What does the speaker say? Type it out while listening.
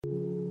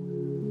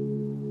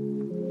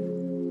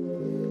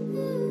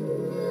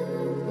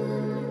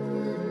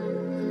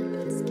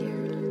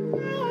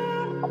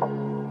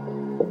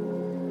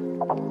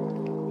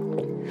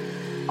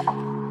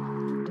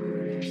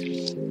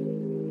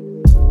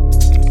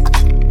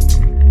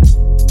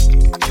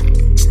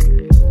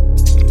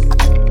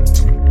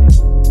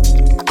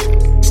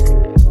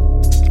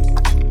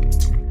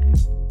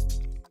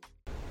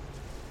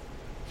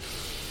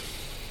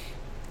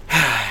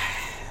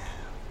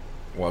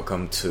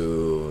welcome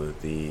to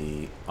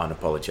the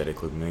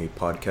Unapologetically Me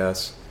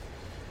podcast.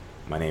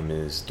 My name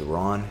is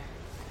Duran.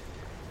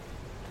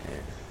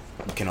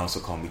 You can also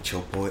call me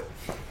Chill Poet.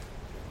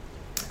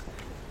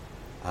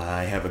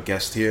 I have a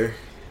guest here,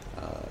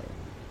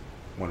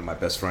 one of my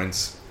best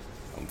friends,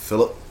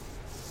 Philip.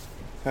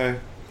 Hey.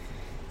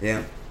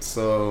 Yeah,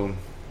 so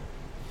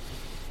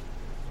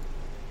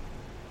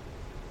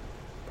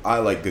I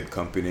like good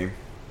company.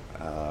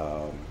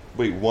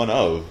 Wait, one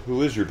of?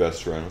 Who is your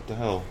best friend? What the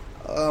hell?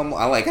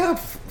 I have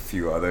a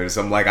few others.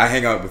 I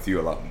hang out with you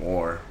a lot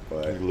more,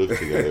 but You live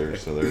together,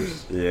 so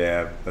there's...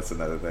 yeah, that's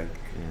another thing.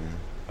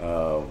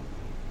 Yeah.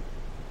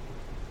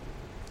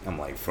 I'm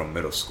like from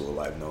middle school.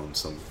 I've known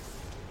some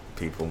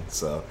people,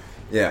 so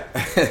yeah.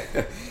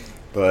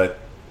 But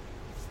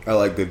I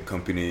like good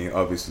company.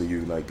 Obviously,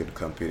 you like good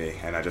company,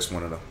 and I just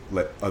wanted to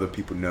let other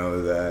people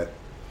know that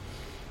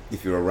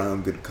if you're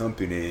around good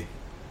company,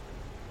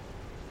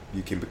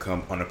 you can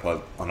become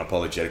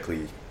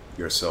unapologetically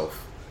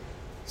yourself.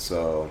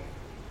 So,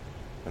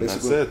 And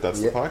that's it.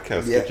 That's the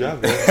podcast. Yeah. Good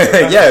job,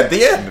 man. Yeah, at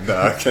the end. No,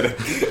 I'm kidding.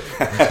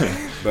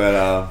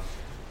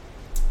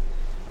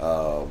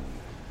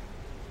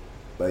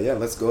 But yeah,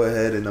 let's go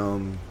ahead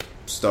and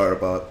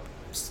start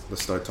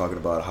talking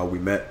about how we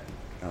met.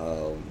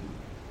 I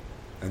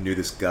knew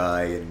this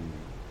guy in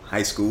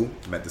high school.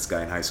 Met this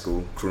guy in high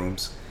school,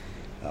 Crooms.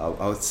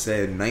 I would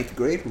say ninth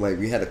grade. Like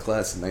we had a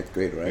class in ninth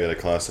grade, right? We had a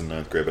class in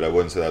 9th grade, but I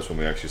wouldn't say that's when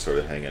we actually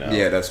started hanging out.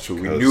 Yeah, that's true.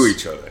 We knew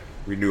each other.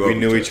 We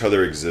knew each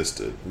other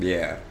existed.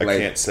 Yeah, I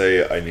can't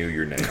say I knew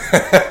your name.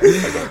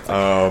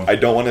 I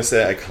don't want to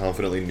say I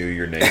confidently knew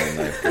your name in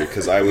 9th grade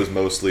because I was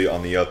mostly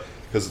on the other.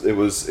 Because it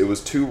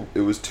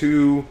was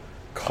two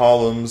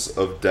columns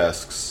of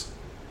desks.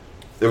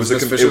 It was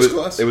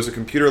a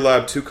computer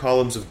lab, 2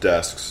 columns of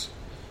desks.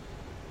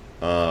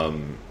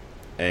 And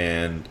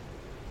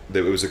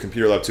it was a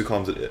computer lab, 2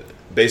 columns.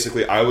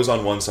 Basically, I was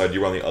on one side, you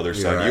were on the other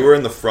side. Right. You were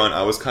in the front.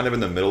 I was kind of in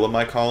the middle of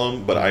my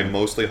column, but I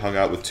mostly hung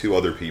out with 2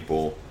 other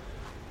people.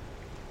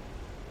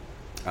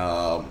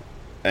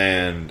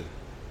 And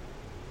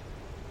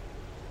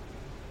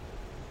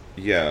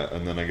yeah,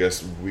 and then I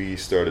guess we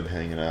started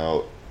hanging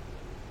out.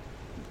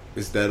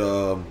 Is that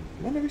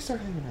When did we start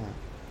hanging out?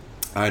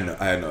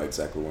 I know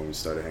exactly when we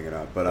started hanging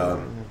out,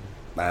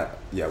 but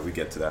yeah, we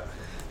get to that.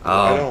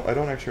 I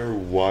don't actually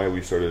remember why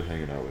we started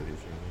hanging out with each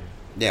other.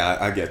 Yeah,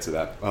 I get to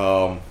that.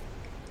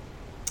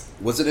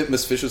 Wasn't it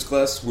Miss Fisher's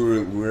class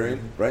we were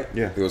in, right?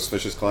 Yeah. It was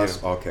Fisher's class?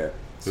 Yeah. Okay.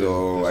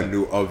 So I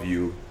knew of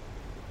you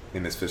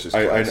in Miss Fisher's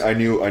class. I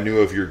knew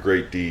of your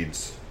great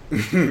deeds.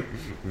 I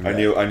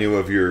knew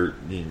of your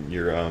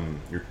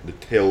the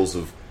tales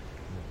of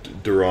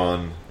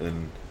Duran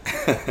and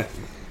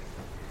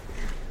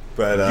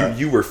But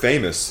you were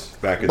famous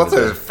back in what's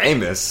the day.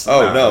 famous?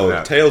 Oh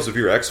no, tales of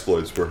your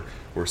exploits were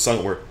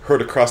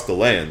heard across the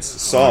lands.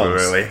 Songs,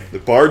 really? The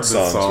bard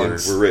The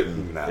songs were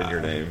written in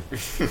your name.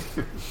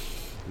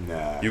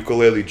 Nah.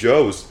 Ukulele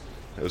Joe's.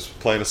 I was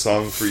playing a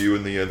song for you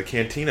in the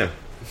cantina.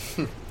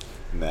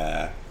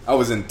 Nah. I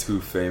wasn't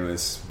too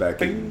famous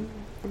back in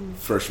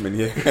freshman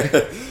year.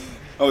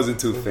 I wasn't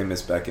too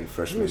famous back in I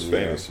freshman was year.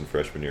 famous in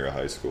freshman year of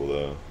high school,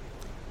 though.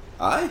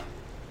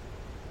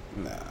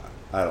 Nah,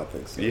 I don't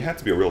think so. You have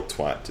to be a real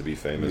twat to be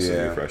famous in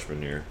Yeah. your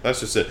freshman year. That's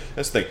just it.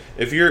 That's the thing.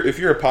 If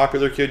you're a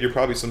popular kid, you're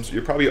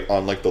probably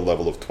on like the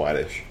level of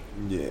twatish,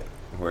 Yeah.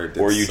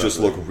 Or you just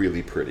look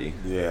really pretty.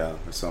 Yeah,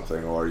 or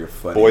something, or you're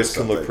funny. Boys or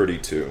can look something. pretty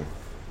too.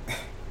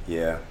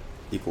 Yeah,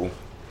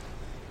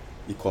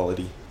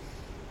 equality.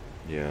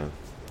 Yeah.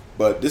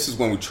 But this is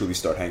when we truly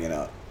start hanging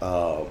out.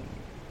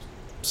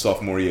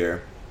 Sophomore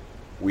year,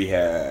 we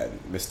had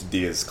Mr.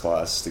 Diaz's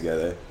class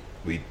together,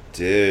 We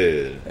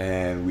did.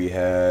 and we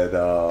had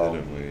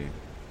Didn't we?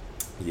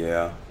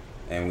 yeah,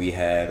 and we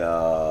had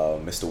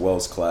Mr.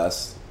 Wells'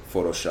 class,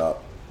 Photoshop,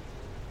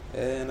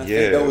 and I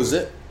think that was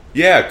it.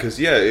 Yeah, because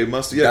it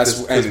must. Yeah,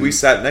 because we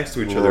sat next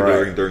to each other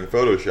Right. during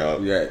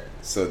Photoshop. Yeah,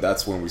 so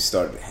that's when we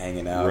started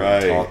hanging out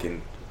Right. and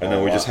talking. And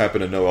then we just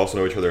happened to also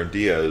know each other in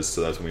Diaz,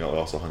 so that's when we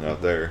also hung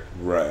out there.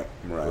 Right.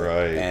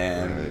 Right,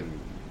 And right.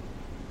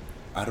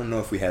 I don't know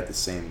if we had the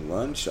same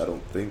lunch. I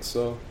don't think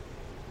so.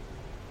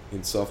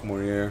 In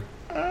sophomore year.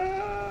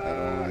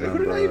 Who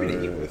did I even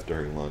eat with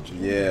during lunch?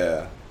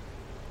 Yeah.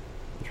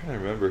 I'm trying to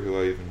remember who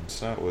I even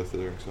sat with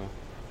during so.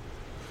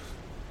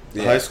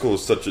 Yeah. High school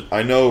is such a.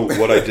 I know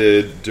what I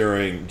did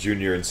during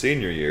junior and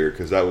senior year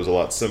because that was a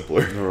lot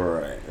simpler.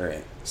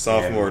 Right.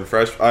 Sophomore and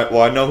freshman.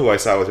 I know who I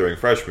sat with during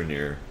freshman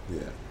year.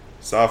 Yeah.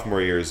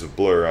 Sophomore year is a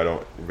blur. I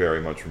don't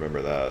very much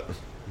remember that.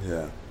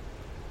 Yeah.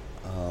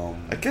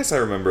 I guess I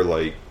remember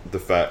like the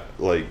fact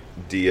like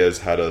Diaz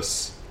had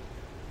us.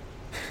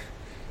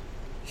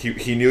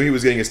 He knew he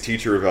was getting his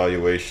teacher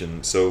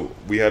evaluation, so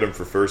we had him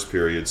for first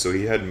period. So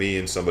he had me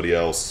and somebody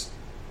else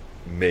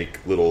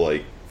make little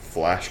like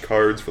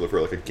flashcards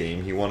for like a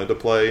game he wanted to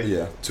play.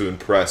 Yeah. To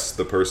impress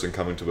the person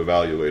coming to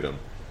evaluate him.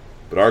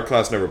 But our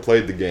class never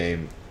played the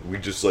game. We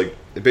just like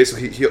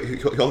basically he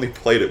only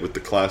played it with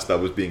the class that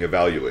was being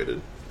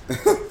evaluated.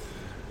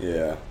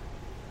 Yeah.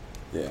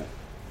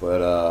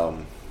 But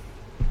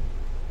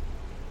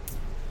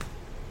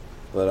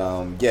But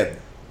yeah,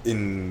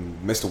 in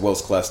Mr.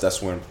 Wells' class,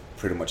 that's when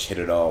pretty much hit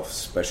it off,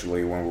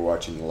 especially when we're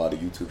watching a lot of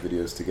YouTube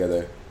videos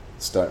together,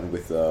 starting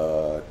with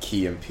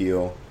Key and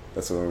Peele.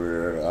 That's when we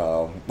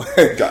were.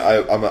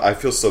 I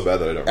feel so bad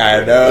that I don't.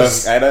 I know,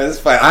 it's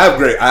fine. I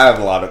have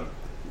a lot of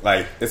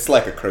it's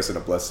like a curse and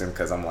a blessing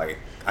because I'm like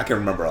I can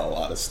remember a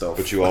lot of stuff.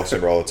 But you also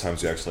remember all the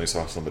times you accidentally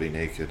saw somebody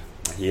naked.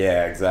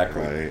 Yeah,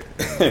 exactly. Right.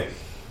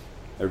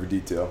 Every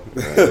detail.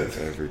 Right,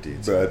 every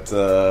detail.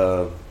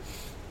 But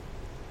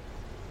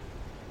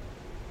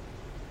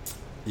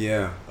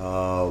yeah,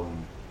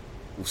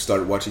 we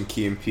started watching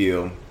Key and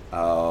Peele.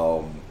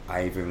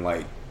 I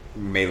even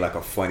made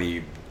a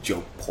funny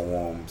joke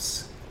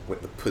poems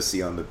with the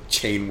pussy on the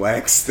chain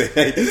wax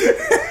thing.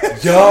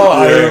 Yo,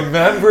 I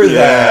remember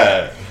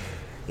that.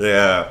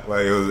 Yeah,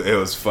 it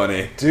was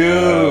funny,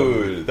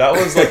 dude. That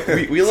was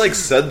we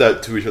said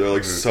that to each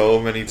other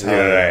so many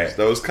times. Right.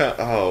 That was kind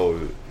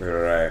of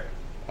right.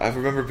 I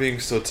remember being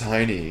so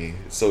tiny,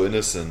 so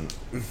innocent.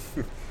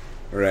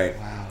 Right.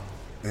 Wow.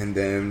 And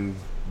then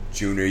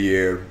junior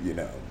year,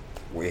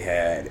 we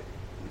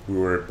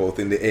were both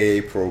in the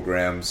AA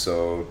program,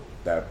 so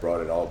that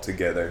brought it all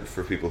together.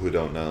 For people who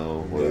don't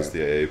know, what is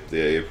the AA?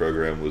 The AA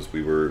program was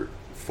we were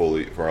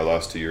fully, for our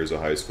last 2 years of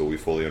high school, we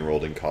fully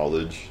enrolled in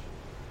college,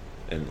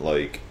 and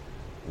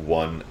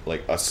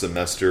a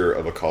semester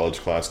of a college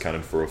class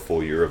counted for a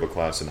full year of a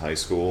class in high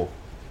school.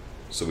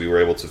 So we were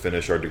able to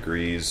finish our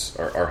degrees,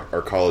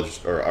 our college,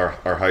 or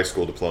our high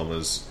school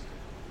diplomas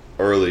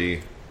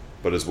early,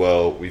 but as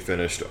well, we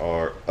finished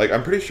our,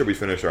 I'm pretty sure we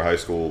finished our high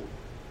school,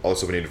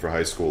 also we needed for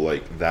high school,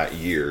 that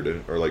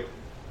year,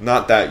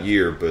 not that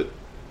year, but,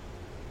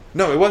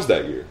 no, it was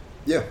that year.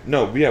 Yeah.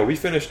 No, yeah, we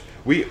finished,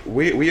 we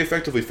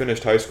effectively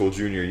finished high school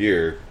junior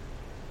year,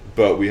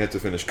 but we had to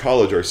finish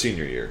college our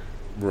senior year.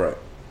 Right.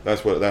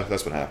 That's what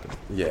happened.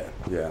 Yeah.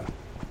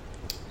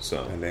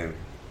 So. And then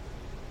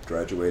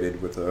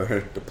graduated with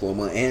a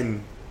diploma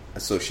and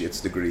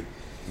associate's degree.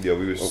 Yeah,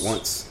 we was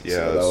once.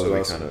 Yeah, so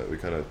awesome. we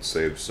kind of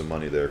saved some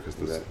money there because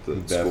the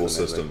school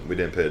system we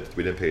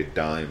didn't pay a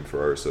dime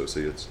for our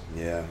associates.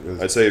 Yeah,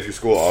 I'd say if your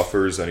school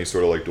offers any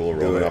sort of dual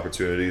enrollment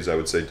opportunities, I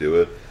would say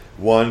do it.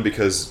 One,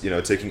 because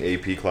taking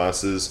AP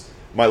classes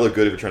might look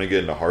good if you're trying to get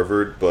into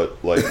Harvard, but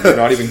you're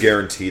not even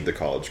guaranteed the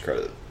college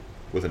credit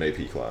with an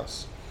AP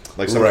class.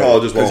 Some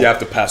colleges won't. Because you have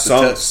to pass the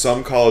test.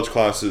 Some college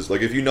classes,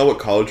 if you know what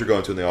college you're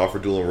going to and they offer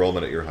dual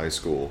enrollment at your high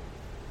school,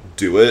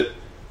 do it,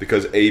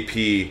 because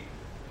AP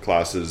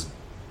classes,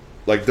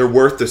 they're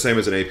worth the same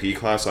as an AP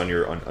class on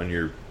your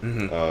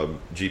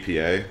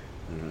GPA,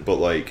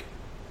 but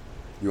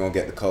you won't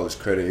get the college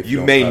credit. If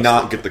you may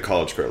not get the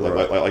college credit.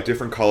 Right.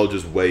 Different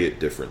colleges weigh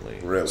it differently.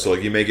 Really? So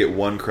you may get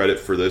 1 credit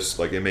for this.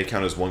 It may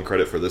count as 1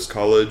 credit for this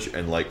college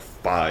and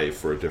 5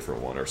 for a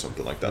different one or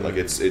something like that.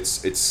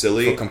 It's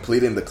silly for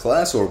completing the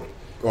class or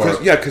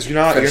because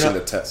you're not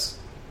the test.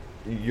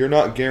 You're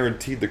not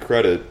guaranteed the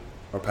credit.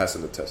 Or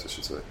passing the test, I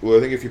should say. Well,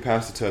 I think if you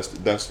pass the test,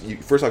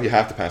 first off, you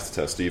have to pass the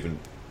test to even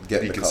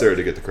be considered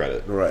to get the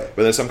credit. Right.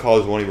 But then some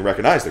colleges won't even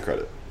recognize the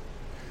credit.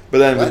 But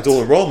then with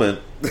dual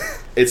enrollment,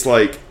 it's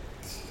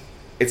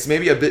it's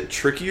maybe a bit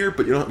trickier,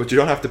 but you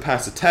don't have to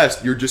pass the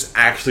test. You're just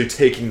actually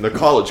taking the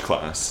college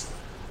class.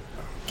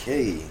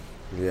 Okay.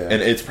 Yeah.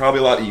 And it's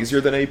probably a lot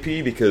easier than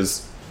AP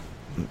because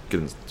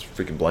getting this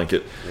freaking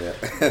blanket. Yeah.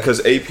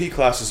 Because AP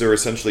classes are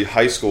essentially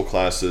high school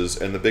classes,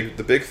 and the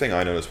big thing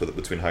I noticed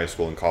between high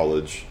school and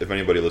college, if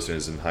anybody listening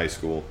is in high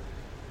school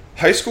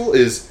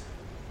is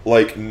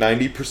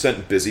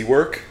 90% busy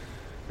work.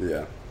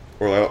 Yeah.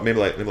 Or maybe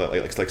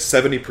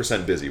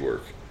 70% busy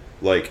work.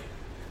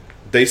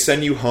 They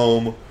send you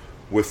home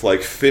with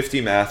 50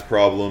 math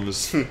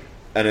problems.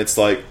 And it's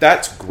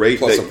that's great.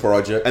 Plus a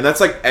project. And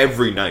that's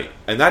every night.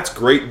 And that's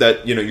great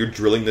that, you're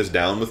drilling this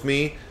down with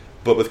me.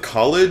 But with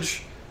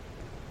college,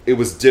 it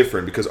was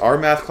different because our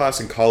math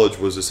class in college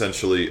was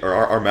essentially, or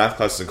our math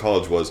classes in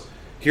college was,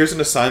 here's an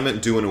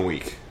assignment due in a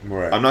week.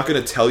 Right. I'm not going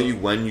to tell you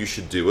when you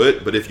should do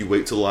it, but if you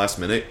wait till the last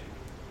minute,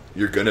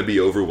 you're going to be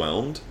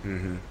overwhelmed.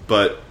 Mm-hmm.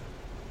 But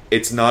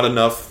it's not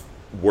enough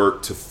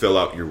work to fill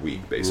out your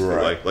week, basically.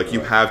 Right.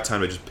 You have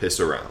time to just piss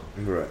around.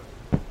 Right.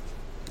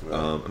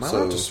 Am I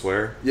allowed to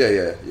swear?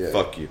 Yeah.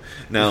 Fuck you.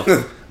 Now,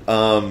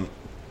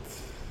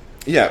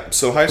 yeah,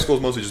 so high school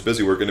is mostly just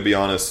busy work, and to be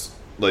honest,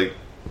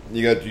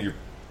 you got your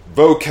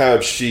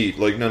vocab sheet.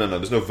 No,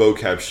 there's no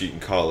vocab sheet in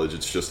college.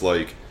 It's just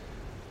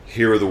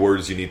here are the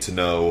words you need to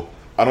know.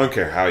 I don't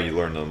care how you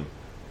learn them.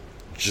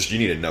 Just you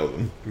need to know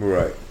them.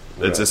 Right.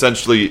 It's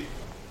essentially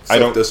I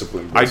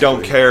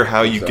don't care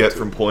how you get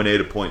from point A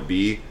to point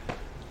B.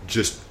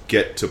 Just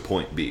get to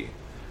point B.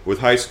 With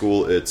high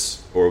school,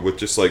 or with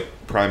just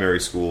primary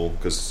school,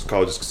 because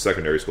college is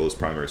secondary school, is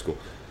primary school.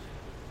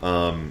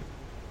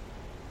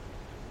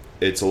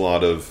 It's a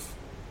lot of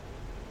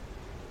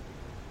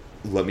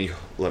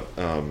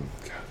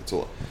it's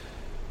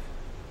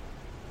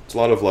a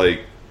lot of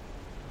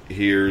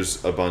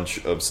here's a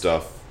bunch of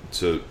stuff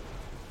to.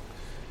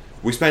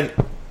 We spent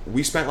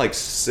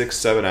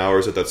 6-7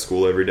 hours at that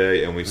school every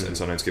day, and we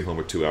sometimes came home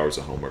with 2 hours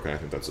of homework, and I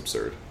think that's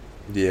absurd.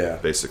 Yeah.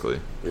 Basically.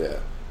 Yeah.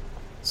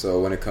 So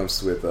when it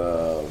comes with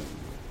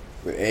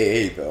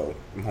AA though,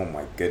 oh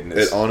my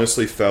goodness, It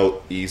honestly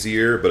felt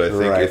easier, but I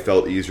think Right. it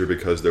felt easier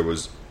because there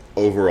was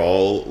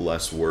overall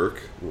less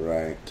work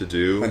right? to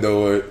do. And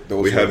those We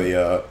were had-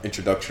 the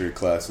introductory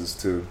classes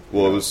too.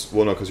 Well, it was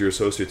no, because your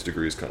associate's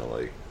degree is kind of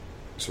like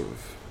sort of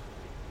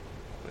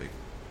like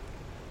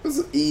It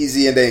was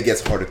easy, and then it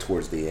gets harder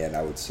towards the end,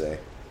 I would say.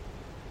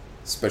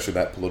 Especially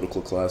that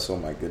political class. Oh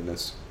my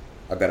goodness,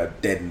 I got a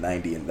dead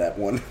 90 in that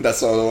one.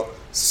 That's all.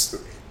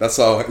 That's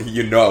all.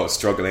 You know, I was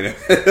struggling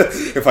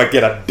if I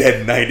get a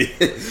dead 90.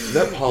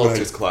 That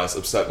politics class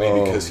upset me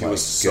Oh because he my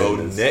was so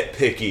goodness.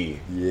 nitpicky.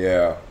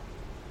 Yeah,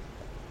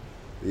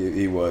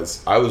 he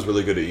was. I was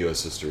really good at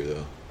U.S. history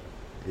though.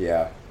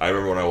 Yeah, I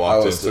remember when I I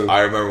walked was into. too.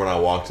 I remember when I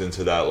walked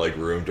into that like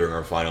room during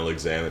our final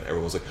exam, and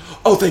everyone was like,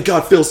 "Oh, thank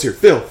God, Phil's here,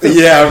 Phil."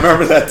 yeah, I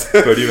remember that.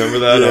 But do you remember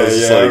that? Yeah, I was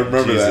just I like,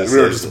 remember that. Jesus, We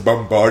were that's- just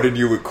bombarding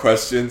you with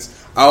questions.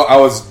 I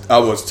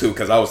was too,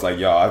 because I was like,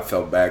 yo, I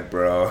felt bad,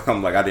 bro.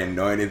 I'm like, I didn't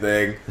know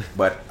anything,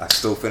 but I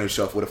still finished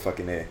off with a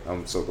fucking A.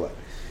 I'm so glad.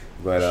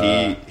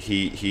 But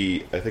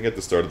he I think at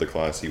the start of the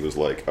class he was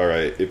like, all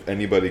right, if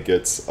anybody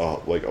gets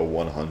like a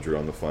 100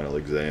 on the final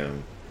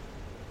exam,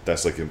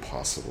 that's like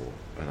impossible,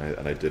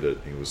 and I did it.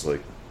 He was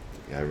like,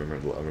 yeah, I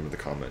remember the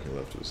comment he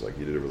left. It was like,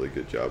 you did a really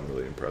good job. I'm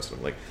really impressed.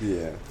 I'm like,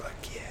 yeah,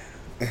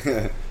 fuck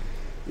yeah.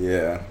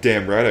 yeah.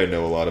 Damn right, I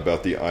know a lot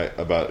about the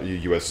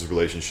U.S.'s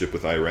relationship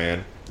with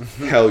Iran.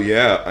 Hell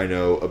yeah, I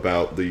know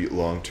about the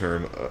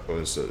long-term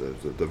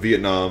the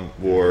Vietnam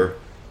War.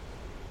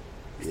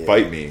 Yeah.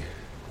 Fight me,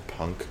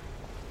 punk.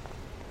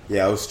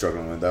 Yeah, I was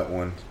struggling with that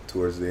one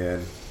towards the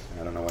end.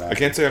 I don't know what I happened.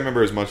 can't say I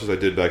remember as much as I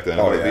did back then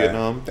Oh about yeah,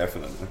 Vietnam.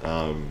 definitely.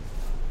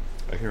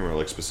 I can't remember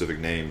like specific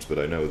names, but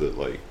I know that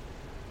like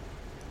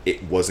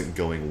it wasn't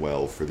going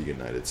well for the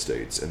United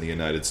States, and the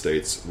United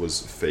States was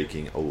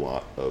faking a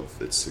lot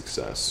of its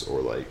success or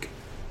like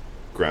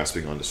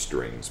grasping onto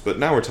strings. But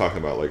now we're talking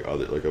about like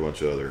other like a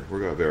bunch of other.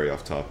 We're going very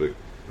off topic.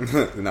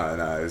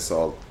 no, it's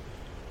all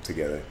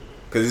together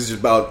because it's just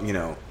about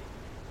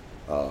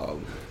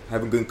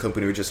having good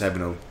company. We're just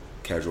having a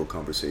casual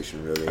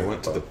conversation, really. I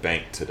went to the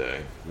bank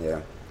today.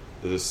 Yeah.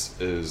 This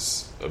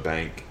is a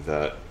bank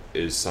that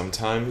is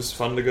sometimes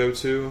fun to go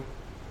to.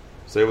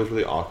 Today was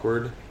really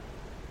awkward.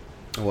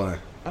 Why?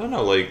 I don't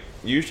know. Like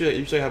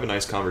usually I have a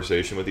nice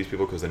conversation with these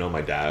people because they know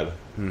my dad.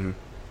 Mm-hmm.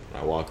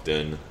 I walked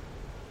in.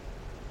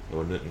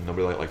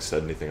 Nobody like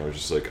said anything. I was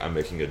just like, I'm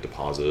making a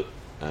deposit,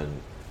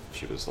 and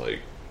she was like,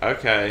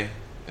 "Okay,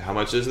 how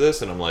much is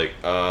this?" And I'm like,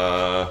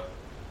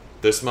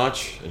 this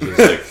much." And she's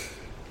like,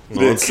 You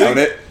didn't count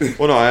it?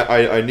 Well, no,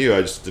 I knew.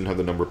 I just didn't have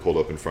the number pulled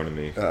up in front of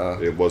me. Uh-uh.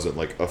 It wasn't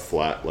like a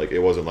flat. Like it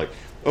wasn't like,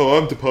 oh,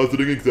 I'm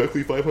depositing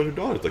exactly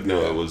 $500. Like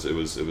no, Yeah. it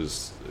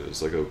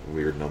was like a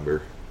weird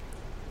number.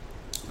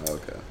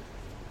 Okay.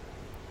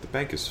 The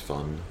bank is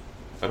fun.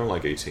 I don't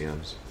like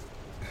ATMs.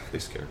 They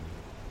scare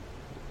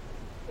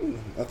me.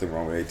 Nothing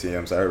wrong with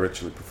ATMs. I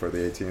actually prefer the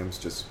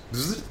ATMs. Just.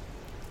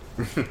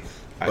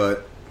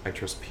 But I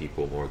trust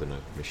people more than a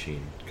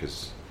machine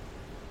because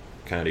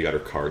Kennedy got her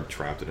card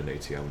trapped in an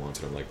ATM once,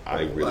 and I'm like,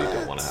 I really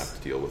don't want to have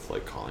to deal with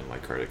like calling my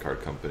credit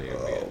card company or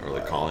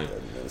like my calling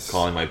goodness.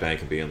 my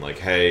bank and being like,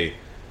 hey,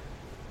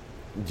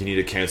 you need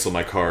to cancel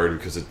my card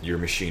because your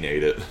machine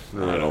ate it,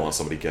 and I don't want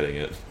somebody getting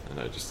it. And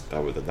I just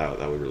that would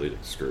really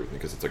screw with me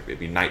because it's like it'd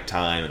be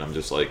nighttime, and I'm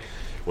just like,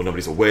 well,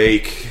 nobody's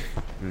awake.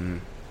 Mhm.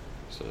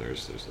 So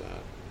there's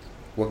that.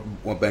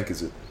 What bank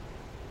is it?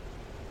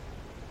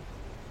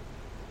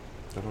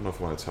 I don't know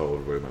if I want to tell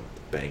everybody my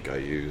bank I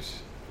use.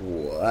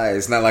 Why?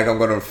 It's not like I'm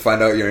gonna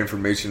find out your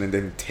information and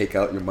then take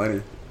out your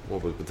money. Well,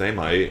 but they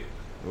might.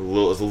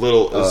 This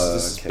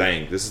is okay.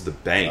 bank. This is the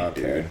bank,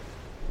 dude.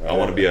 I Right.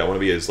 want to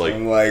be as like.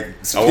 I'm like, I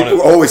people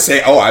wanna- always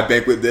say, "Oh, I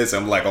bank with this."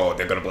 I'm like, "Oh,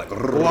 they're gonna be like."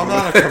 Well, I'm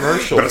not a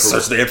commercial. Gonna for-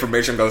 search the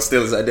information, gonna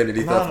steal his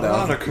identity I'm theft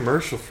not now. a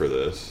commercial for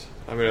this.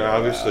 I mean,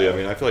 obviously, I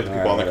feel like the people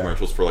on the Alright.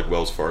 commercials for like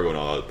Wells Fargo and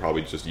all that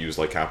probably just use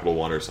like Capital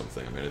One or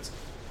something. I mean, it's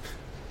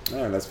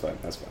All right, that's fine.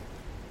 That's fine.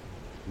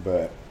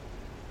 But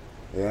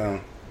yeah,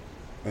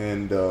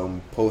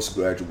 and post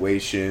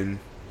graduation,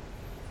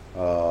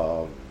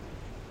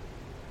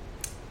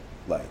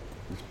 like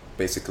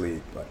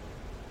basically like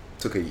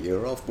took a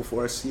year off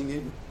before I seen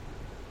you,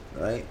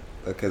 right?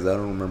 Because I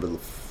don't remember the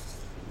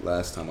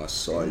last time I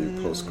saw you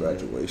post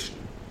graduation.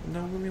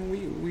 No, I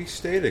mean we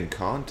stayed in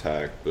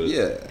contact, but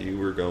Yeah. you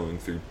were going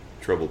through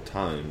troubled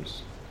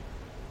times.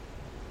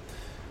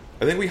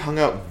 I think we hung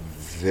out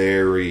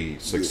very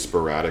like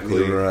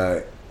sporadically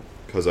Right.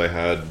 because I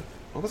had.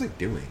 what was I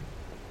doing?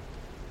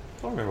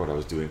 I don't remember what I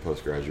was doing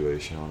post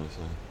graduation.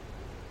 Honestly,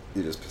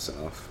 You're just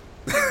pissing off.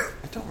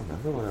 I don't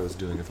remember what I was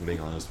doing. If I'm being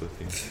honest with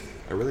you,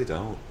 I really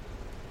don't.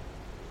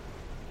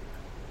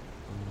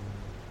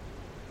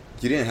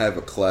 You didn't have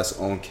a class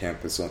on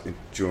campus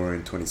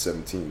during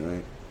 2017,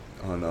 right?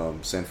 On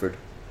Sanford,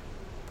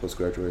 post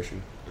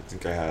graduation, I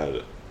think I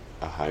had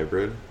a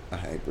hybrid. a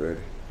hybrid.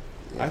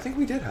 I think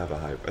we did have a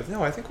hybrid.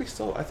 No, I think we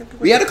still. I think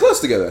We had a class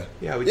together.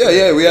 Yeah, we Yeah, did.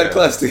 yeah, we had a Yeah.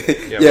 class together.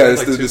 Yeah, Yeah, we had, it's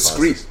like, the two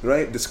discrete, classes.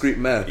 right? Discrete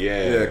math.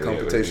 Yeah,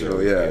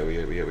 computational. Yeah, we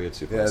had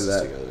two yeah, classes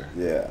that. together.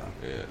 Yeah,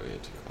 Yeah, we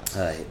had two classes.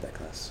 I hate that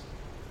class.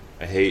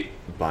 I hate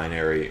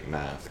binary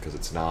math because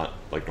it's not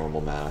like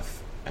normal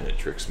math, and it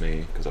tricks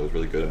me because I was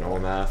really good at normal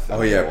math.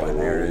 Oh, I yeah, know all the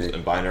binary. rules,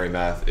 and binary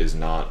math is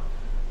not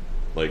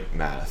like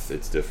math.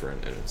 It's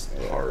different and it's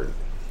hard.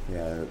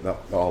 Yeah,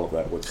 all of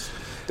that was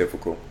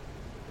difficult.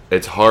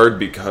 It's hard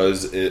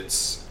because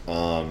it's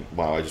wow,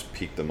 I just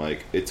peeked the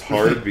mic. It's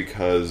hard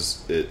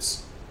because it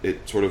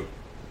sort of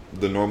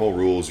the normal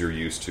rules you're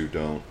used to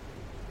don't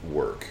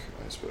work,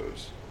 I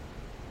suppose.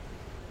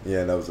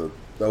 Yeah, that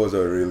was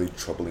a really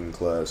troubling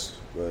class,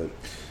 but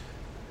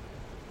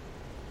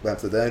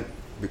after that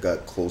we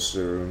got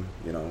closer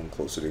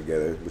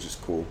together, which is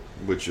cool.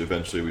 Which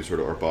eventually we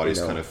sort of our bodies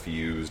You know. kind of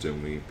fused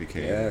and we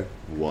became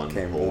one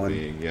became whole one.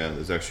 being. Yeah,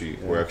 there's actually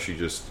we're actually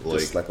just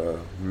like a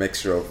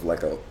mixture of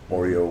like a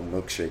Oreo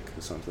milkshake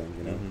or something,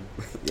 you know.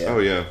 Yeah. oh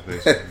yeah,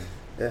 basically.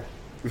 Yeah.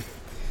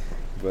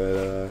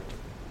 But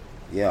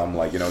yeah, I'm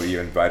like, you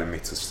invited me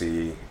to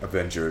see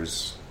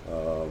Avengers,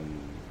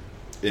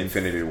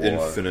 Infinity War.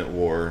 Infinite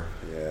War.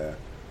 Yeah.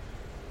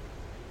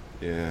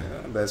 Yeah,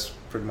 That's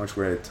pretty much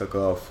where it took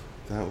off.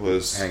 that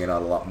was Hanging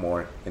out a lot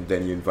more, and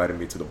then you invited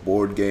me to the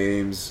board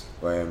games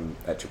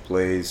at your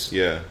place.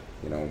 yeah.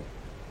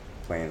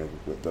 Playing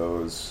with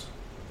those.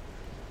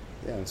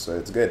 Yeah, so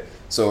it's good.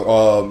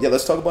 So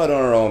let's talk about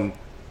our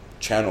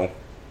channel.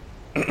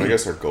 I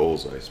guess our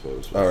goals, I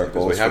suppose. Our Because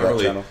goals we haven't for that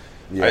really. channel.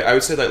 Yeah. I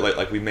would say that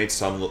like we made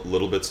some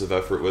little bits of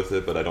effort with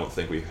it, but I don't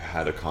think we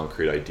had a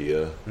concrete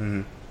idea.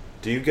 Mm-hmm.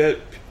 Do you get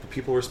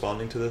people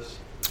responding to this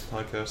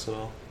podcast at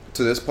all?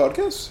 To this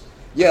podcast?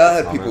 Yeah, I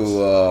had Comments?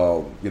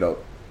 people,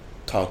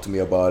 talk to me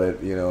about it,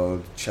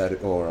 chat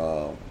it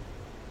or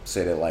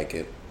say they like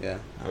it. Yeah.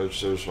 I was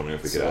just wondering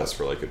if we could So- ask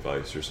for like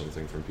advice or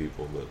something from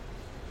people, but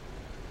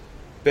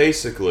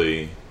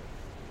basically,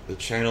 the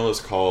channel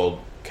is called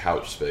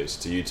Couch Space.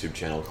 It's a YouTube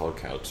channel called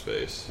Couch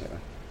Space. Yeah.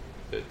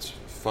 It's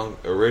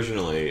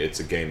originally it's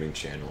a gaming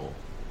channel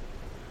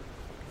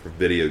for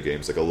video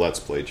games, like a Let's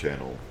Play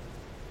channel.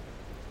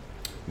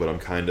 But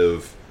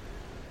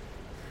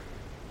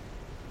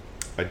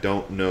I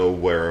don't know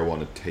where I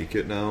want to take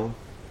it now,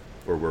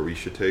 or where we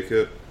should take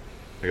it.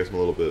 I guess I'm a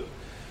little bit.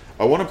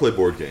 I want to play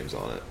board games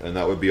on it, and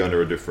that would be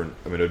under a different.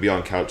 I mean, it would be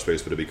on Couch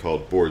Space, but it'd be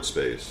called Board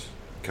Space.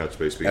 Couch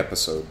Space being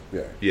Episode.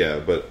 Yeah. yeah,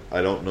 but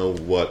I don't know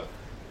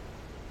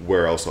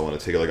where else I want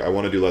to take it. Like I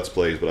want to do Let's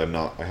Plays, but I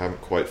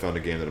haven't quite found a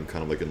game that I'm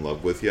kind of like in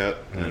love with yet.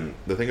 And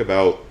the thing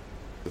about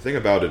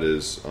it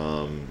is,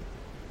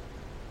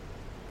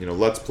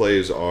 Let's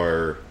Plays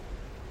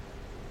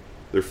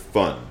they're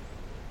fun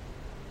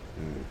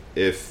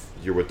if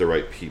you're with the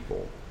right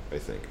people, I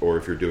think, or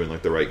if you're doing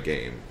like the right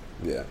game.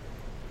 Yeah.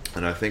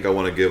 And I think I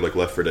want to give like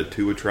Left 4 Dead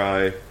 2 a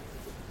try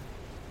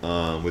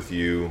with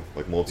you,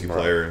 like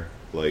multiplayer.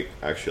 Like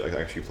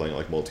actually playing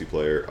like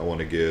multiplayer. I want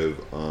to give.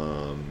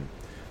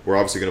 We're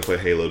obviously gonna play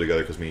Halo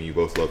together because me and you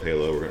both love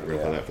Halo. We're gonna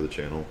play that for the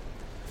channel.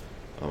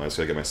 I just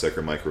gotta get my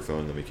second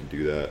microphone, then we can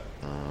do that.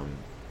 I'm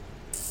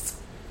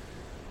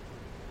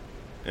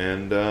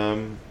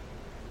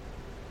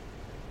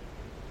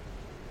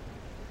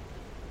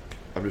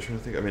just trying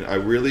to think. I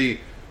mean,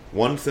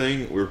 one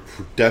thing we're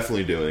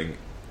definitely doing.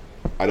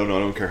 I don't know. I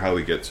don't care how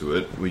we get to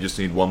it. We just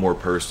need one more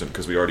person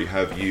because we already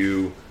have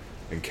you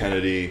and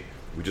Kennedy.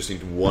 We just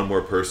need one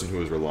more person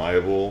who is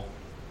reliable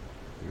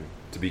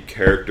to be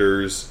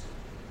characters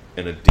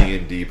in a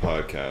D&D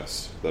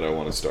podcast that I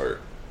want to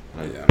start.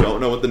 I don't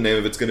know what the name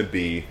of it's going to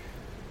be.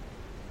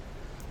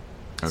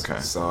 Okay.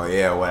 So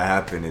yeah, what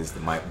happened is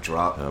the mic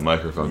dropped. The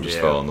microphone just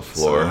fell on the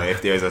floor. So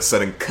if there's a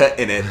sudden cut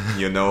in it,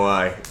 you know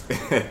why.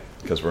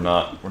 Because we're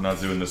not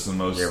doing this in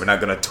the most. Yeah, we're not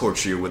gonna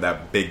torture you with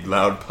that big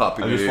loud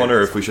popping. I just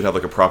wonder if we should have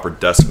like a proper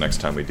desk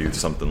next time we do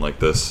something like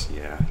this.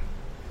 Yeah.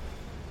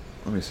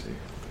 Let me see.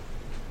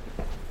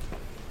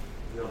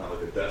 You don't have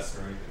like a desk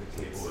or anything,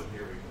 a table in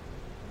here.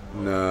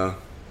 No.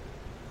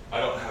 I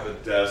don't have a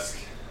desk.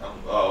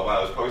 Oh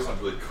wow, this probably sounds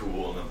really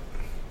cool. And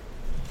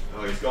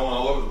then, he's going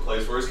all over the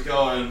place. Where's he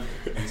going?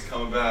 He's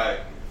coming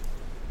back.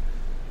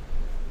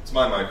 It's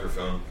my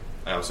microphone.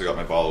 I also got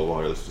my bottle of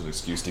water. This is an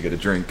excuse to get a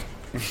drink.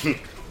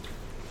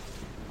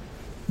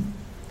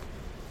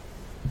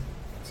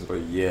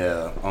 But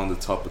yeah, on the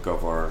topic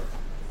of our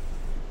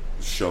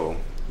show,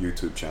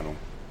 YouTube channel.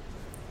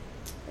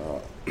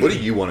 What do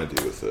you want to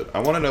do with it? I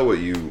want to know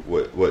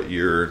what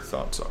your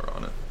thoughts are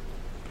on it.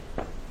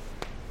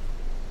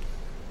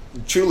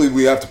 Truly,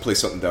 we have to play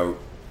something that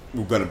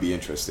we're gonna be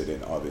interested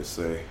in.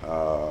 Obviously,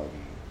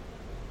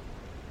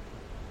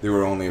 there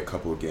were only a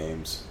couple of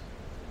games.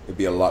 It'd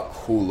be a lot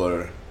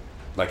cooler,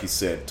 like you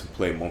said, to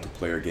play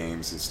multiplayer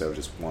games instead of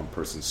just one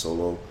person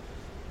solo.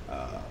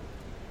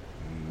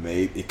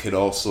 Maybe it could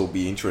also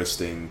be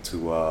interesting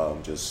to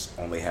just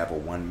only have a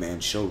one-man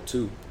show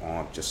too.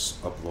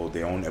 Just upload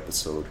their own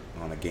episode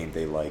on a game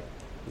they like.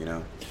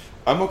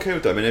 I'm okay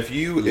with that. I mean, if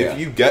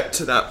you get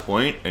to that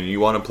point and you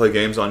want to play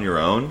games on your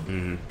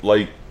own,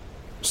 like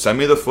send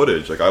me the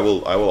footage. Like I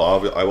will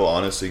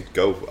honestly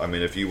go. I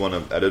mean, if you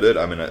want to edit it,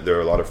 I mean, there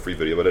are a lot of free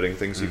video editing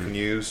things you can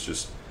use.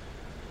 Just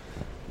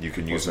You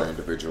can for use certain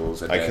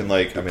individuals. And I then can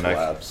like. the I mean,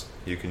 collabs.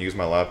 you can use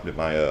my laptop.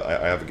 I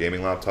have a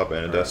gaming laptop and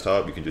a Right.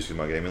 desktop. You can just use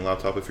my gaming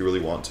laptop if you really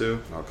want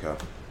to. Okay.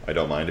 I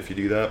don't mind if you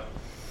do that.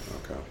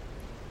 Okay.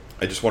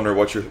 I just wonder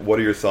what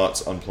are your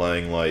thoughts on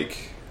playing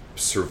like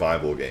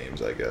survival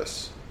games, I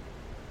guess.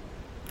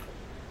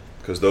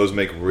 Because those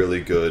make really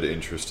good,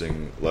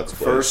 interesting Let's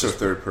Plays. First or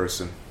third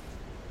person?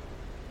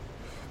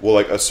 Well,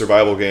 like a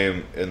survival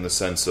game in the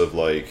sense of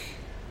like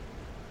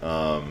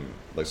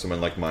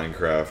something like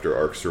Minecraft or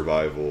Ark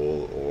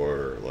Survival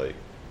or like.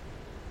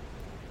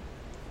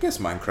 I guess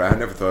Minecraft. I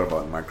never thought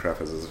about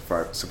Minecraft as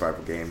a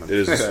survival game. It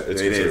is. It's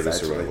considered a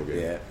survival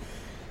game.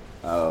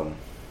 Yeah.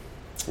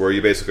 Where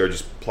you basically are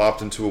just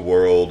plopped into a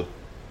world,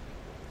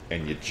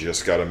 and you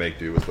just got to make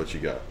do with what you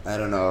got. I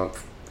don't know.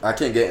 I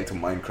can't get into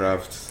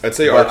Minecraft. I'd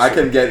say but Ark. I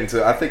can get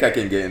into. I think I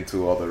can get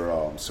into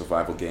other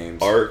survival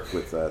games. Ark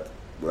with that.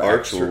 With Ark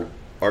actual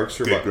Ark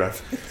good Survival.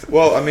 graphics.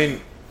 Well, I mean,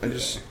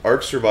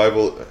 Ark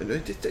Survival.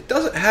 It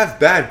doesn't have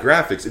bad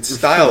graphics. It's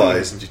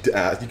stylized. You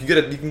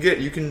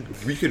can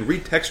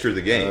retexture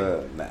the game.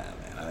 Nah, man,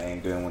 I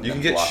ain't doing one. You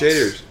can get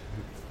shaders.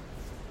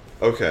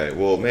 Okay,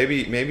 well, maybe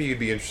you'd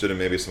be interested in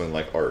maybe something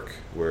like Ark,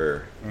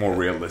 where. More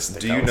realistic.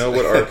 Do you know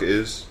what Ark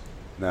is?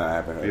 No, I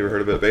haven't. Have you ever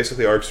heard of it?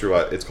 Basically, Ark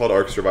Survival. It's called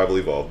Ark Survival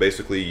Evolved.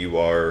 Basically, you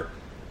are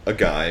a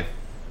guy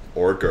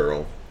or a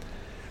girl,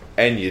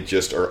 and you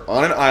just are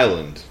on an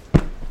island,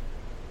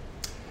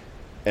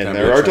 and Can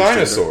there be a are transgender.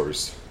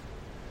 dinosaurs,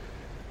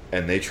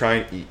 and they try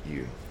and eat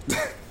you,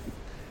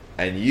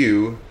 and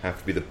you have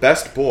to be the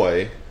best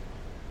boy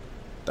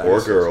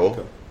or girl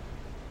Okay.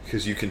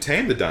 because you can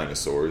tame the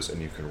dinosaurs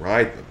and you can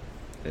ride them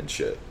and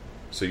shit.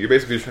 So you're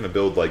basically just trying to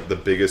build like the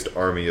biggest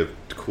army of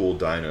cool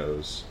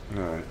dinos.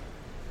 All right.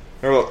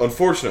 Well,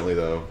 unfortunately,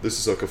 though, this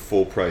is like a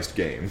full-priced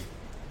game.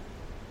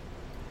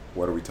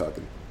 What are we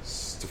talking?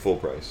 It's a full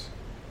price.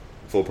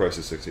 Full price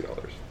is $60.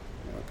 Okay.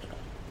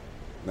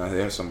 Now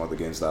there's some other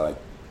games that are like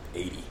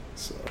 80.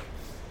 So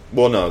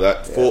Well, no,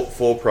 that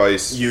full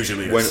price.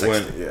 Usually when it's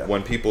 60, yeah.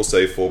 when people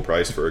say full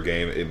price for a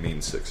game, it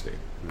means 60.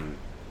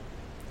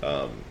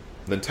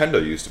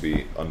 Nintendo used to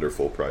be under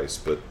full price,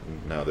 but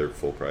now they're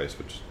full price,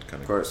 which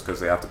kind of course, because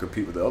they have to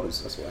compete with the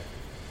others. That's why.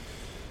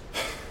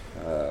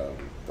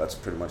 That's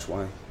pretty much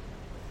why.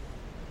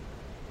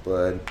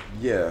 But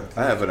yeah,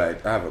 I have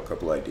a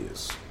couple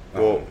ideas.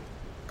 Well,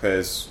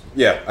 because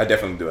I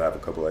definitely do have a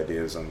couple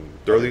ideas on.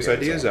 Throw these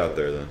ideas out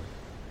there, then.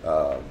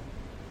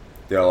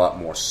 They're a lot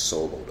more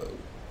solo though.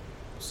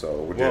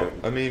 So we're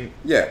doing. I mean,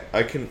 Yeah.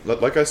 I can,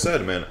 like I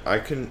said, man, I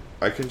can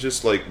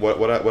just like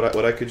what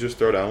I could just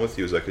throw down with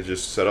you is I could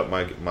just set up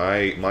my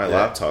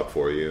laptop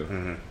for you,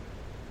 Mm-hmm.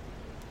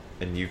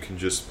 and you can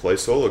just play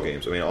solo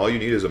games. I mean, all you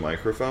need is a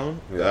microphone.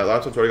 Yeah. That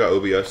laptop's already got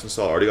OBS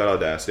installed, already got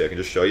Audacity. I can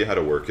just show you how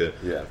to work it.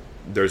 Yeah.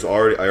 I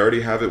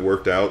already have it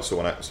worked out.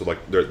 So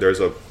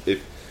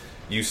if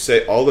you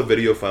say all the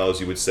video files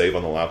you would save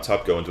on the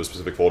laptop go into a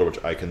specific folder,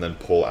 which I can then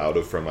pull out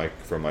of from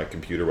my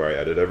computer where I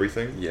edit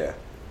everything. Yeah.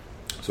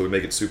 So we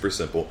make it super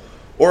simple.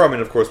 Or I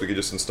mean, of course, we could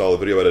just install a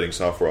video editing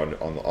software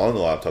on the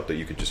laptop that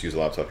you could just use the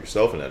laptop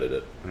yourself and edit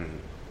it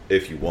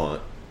if you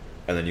want,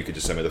 and then you could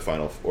just send me the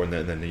final, or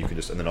then you can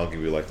just, and then I'll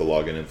give you like the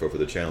login info for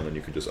the channel, and then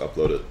you can just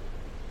upload it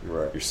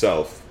Right.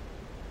 yourself.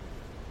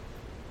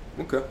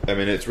 Okay. I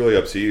mean, it's really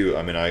up to you.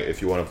 I mean,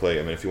 if you want to play,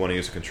 I mean, if you want to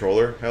use a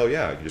controller, hell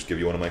yeah, I can just give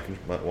you one of my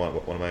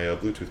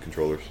Bluetooth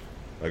controllers.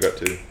 I got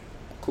two.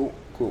 Cool.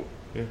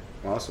 Yeah.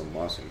 Awesome.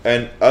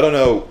 And I don't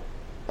know,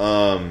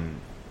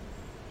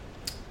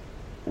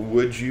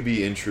 would you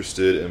be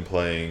interested in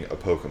playing a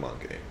Pokemon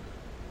game?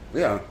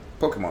 Yeah.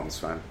 Pokemon's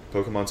fine.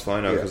 Pokemon's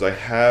fine now Yeah. because I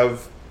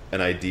have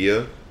an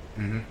idea.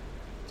 Mm-hmm.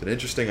 It's an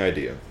interesting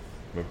idea.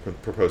 I'm going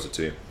to propose it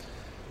to you.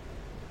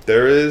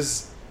 There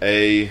is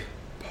a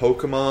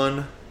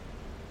Pokemon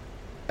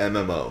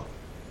MMO,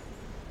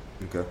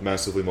 Okay.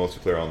 massively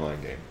multiplayer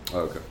online game.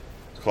 Okay.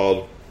 It's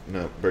called,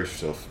 brace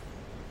yourself.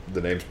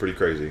 The name's pretty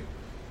crazy.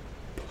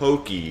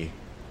 Poke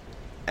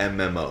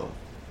MMO.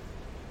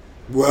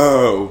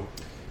 Whoa.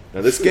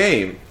 Now this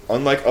game,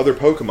 unlike other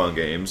Pokemon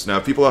games, now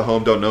if people at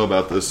home don't know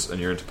about this and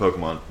you're into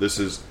Pokemon, this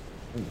is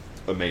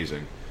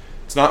amazing.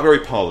 It's not very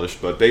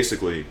polished, but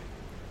basically,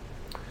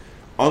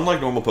 unlike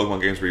normal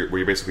Pokemon games where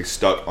you're basically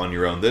stuck on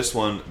your own, this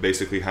one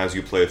basically has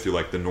you play through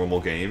like the normal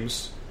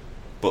games,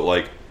 but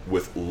like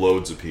with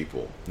loads of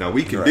people. Now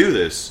we can Right. do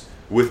this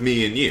with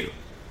me and you.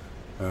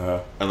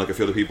 Uh-huh. And like a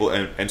few other people,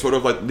 and sort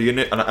of like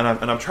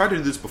and I've tried to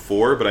do this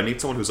before, but I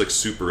need someone who's like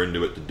super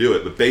into it to do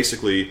it. But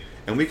basically,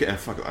 and we can,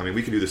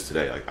 we can do this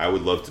today. Like I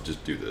would love to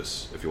just do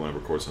this if you want to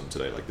record something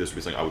today. Like this would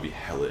be something I would be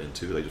hella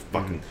into. Like just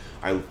fucking,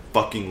 I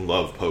fucking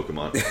love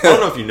Pokemon. I don't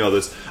know if you know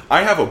this.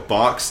 I have a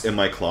box in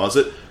my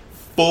closet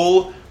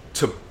full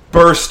to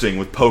bursting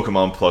with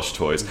Pokemon plush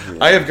toys. Yeah.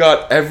 I have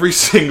got every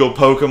single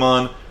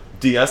Pokemon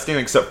DS game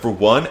except for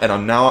one,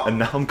 and now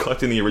I'm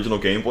collecting the original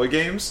Game Boy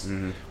games,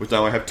 which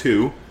now I have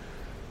two.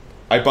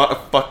 I bought a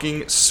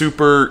fucking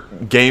Super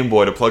Game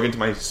Boy to plug into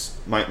my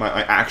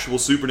actual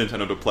Super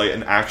Nintendo to play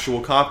an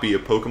actual copy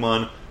of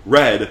Pokemon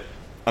Red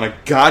on a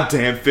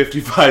goddamn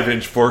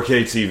 55-inch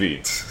 4K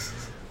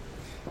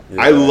TV.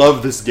 I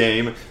love this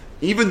game,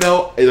 even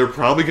though they're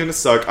probably gonna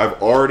suck. I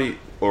already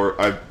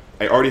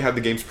have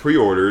the games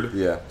pre-ordered.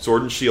 Yeah.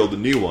 Sword and Shield, the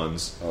new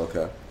ones.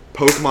 Okay.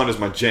 Pokemon is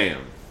my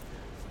jam.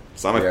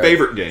 It's not my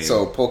favorite game.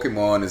 So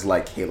Pokemon is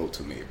like Halo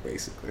to me,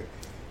 basically.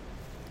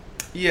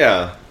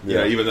 Yeah.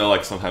 Yeah. Even though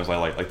like sometimes I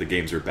like the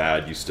games are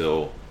bad, you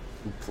still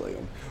Play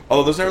them.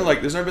 although there's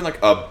never been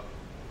like a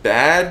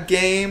bad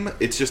game.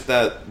 It's just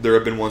that there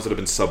have been ones that have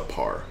been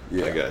subpar,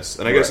 Yeah. I guess.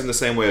 And I guess in the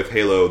same way of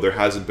Halo, there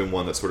hasn't been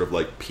one that sort of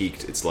like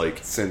peaked. It's like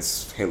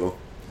Since Halo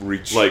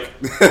Reach. well,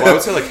 I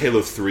would say like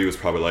Halo 3 was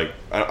probably like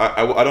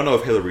I don't know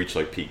if Halo Reach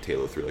like peaked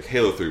Halo 3. Like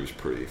Halo 3 was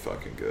pretty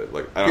fucking good.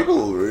 Like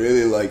people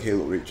really like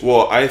Halo Reach.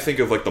 well, I think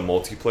of like the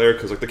multiplayer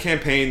because like the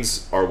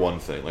campaigns are one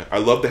thing. Like I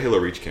love the Halo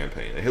Reach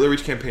campaign. The Halo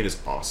Reach campaign is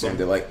awesome. And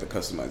they like the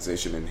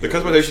customization in The Halo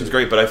customization is Reach.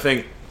 great, but I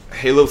think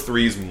Halo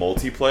 3's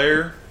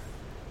multiplayer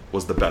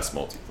was the best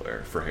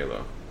multiplayer for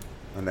Halo.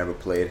 I never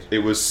played. It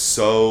was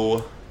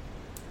so.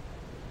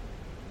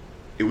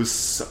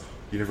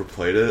 You never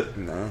played it?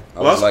 No.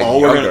 Well, that's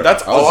all we're gonna.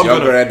 That's I was all I'm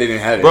younger, gonna. I didn't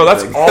have Bro,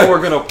 that's anything. all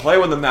we're gonna play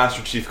when the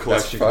Master Chief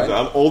Collection That's comes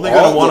fine. out. I'm only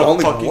gonna want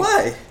to fucking.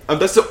 Why?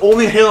 That's the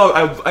only Halo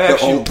I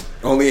actually.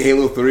 Only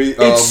Halo 3 It's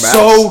maps?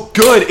 so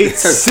good. It's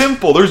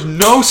simple. There's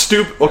no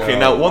stupid. Okay, Oh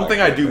now one my thing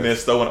I do goodness.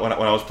 miss though when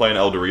I was playing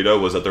El Dorito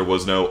was that there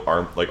was no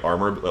armor,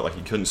 like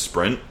you couldn't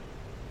sprint.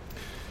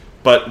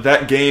 But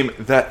that game,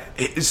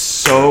 it is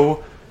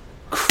so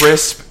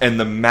crisp and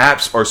the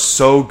maps are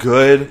so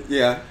good.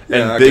 Yeah.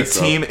 And I Big guess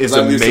so. Team is 'Cause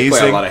I used to play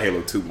amazing. a lot of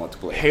Halo 2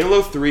 multiplayer.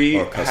 Halo 3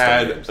 Or custom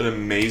had games. an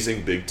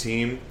amazing Big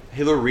Team.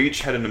 Halo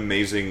Reach had an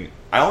amazing.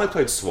 I only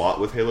played SWAT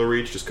with Halo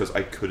Reach just because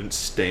I couldn't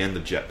stand the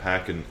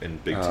jetpack in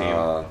Big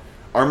Team.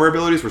 Armor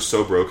abilities were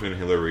so broken in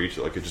Halo Reach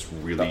that like it just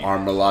really. The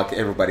armor lock.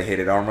 Everybody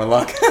hated armor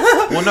lock.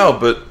 Well, no,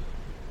 but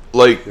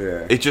like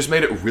Yeah. it just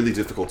made it really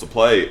difficult to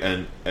play.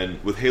 And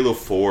with Halo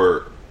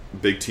 4,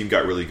 Big Team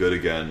got really good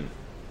again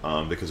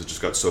because it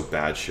just got so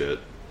bad shit.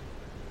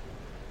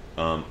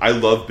 I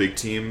love Big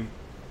Team,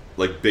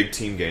 like Big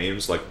Team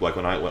games. Like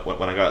when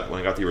I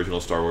got the original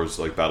Star Wars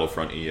like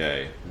Battlefront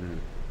EA,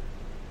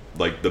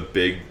 like the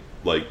big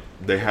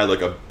they had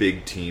like a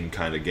big team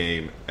kind of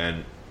game,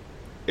 and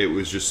it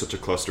was just such a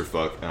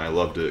clusterfuck, and I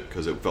loved it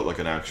because it felt like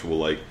an actual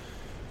like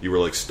you were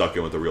like stuck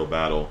in with a real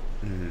battle.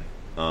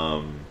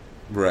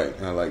 Right.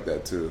 I like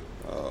that too.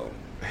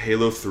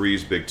 Halo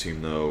 3's Big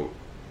Team though,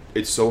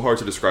 it's so hard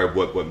to describe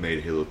what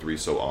made Halo 3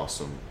 so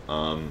awesome.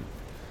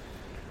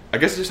 I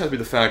guess it just has to be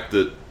the fact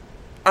that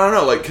I don't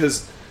know, like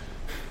because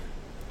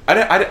I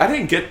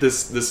didn't get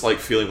this like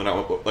feeling when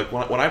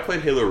I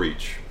played Halo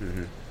Reach.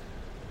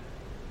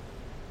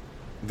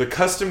 The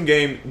custom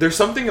game, there's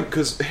something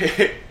because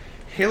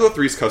Halo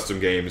 3's custom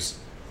games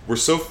were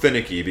so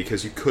finicky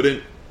because you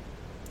couldn't.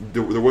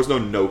 There was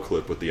no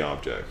clip with the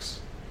objects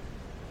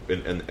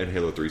in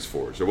Halo 3's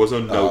Forge. There was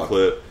no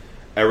clip.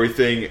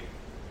 Everything.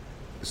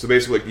 So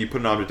basically, like, you put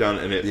an object down,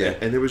 and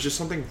and there was just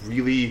something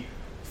really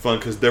fun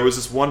because there was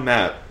this one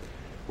map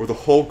where the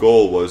whole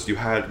goal was you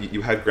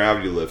had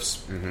gravity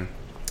lifts,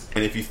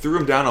 and if you threw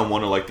them down on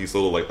one of like these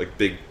little like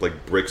big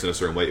like bricks in a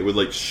certain way, it would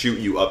like shoot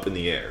you up in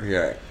the air.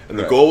 Yeah. And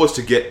the goal was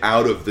to get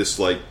out of this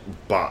like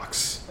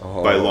box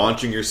by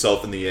launching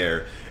yourself in the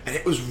air, and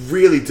it was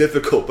really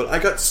difficult. But I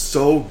got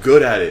so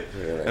good at it,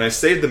 and I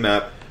saved the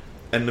map.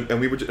 And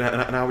we were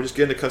and I would just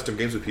get into custom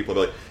games with people.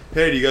 I'd be like,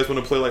 "Hey, do you guys want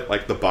to play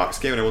like the box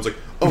game?" And everyone's like,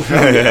 "Oh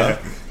hell yeah!"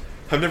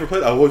 I've never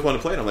played. I always want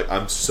to play it. I'm like,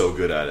 I'm so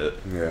good at it.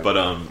 Yeah. But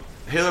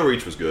Halo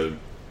Reach was good.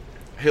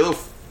 Halo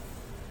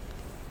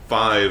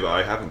 5,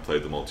 I haven't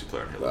played the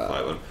multiplayer in Halo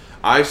 5.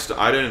 I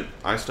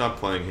stopped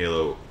playing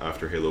Halo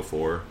after Halo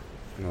 4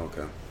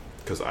 Okay.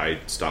 because I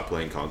stopped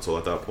playing console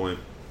at that point.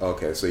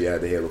 Okay, so you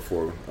had the Halo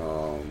 4.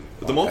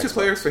 The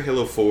multiplayer for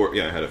Halo 4,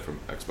 yeah, I had it from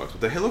Xbox.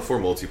 But the Halo 4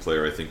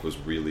 multiplayer, I think, was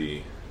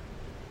really.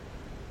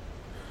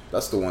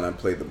 That's the one I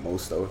played the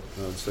most, though.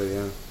 I would say,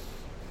 yeah.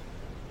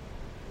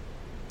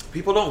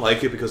 People don't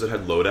like it because it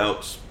had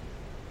loadouts,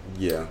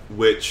 Yeah.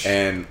 which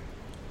And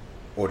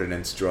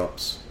ordnance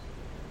drops.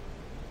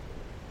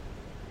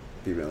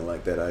 People don't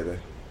like that either.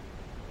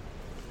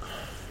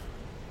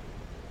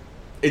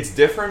 it's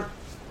different.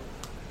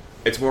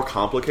 It's more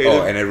complicated.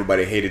 Oh, and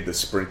everybody hated the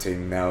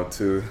sprinting now,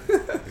 too.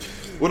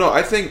 Well, no,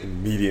 I think.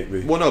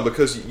 Immediately. Well, no,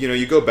 because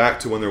you go back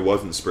to when there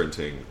wasn't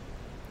sprinting,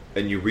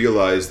 and you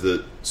realize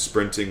that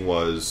sprinting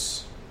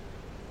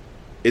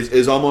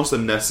is almost a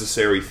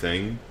necessary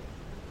thing.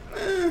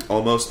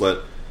 Almost like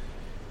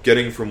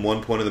getting from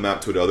one point of the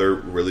map to another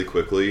really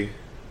quickly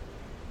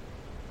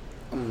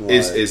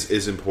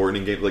is important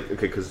in game. Like,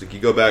 okay, because if you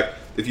go back,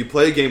 if you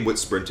play a game with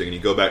sprinting and you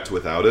go back to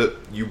without it,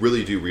 you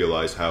really do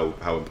realize how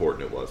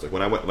important it was. Like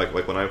when I went,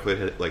 like when I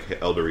played like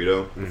El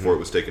Dorito before it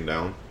was taken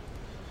down.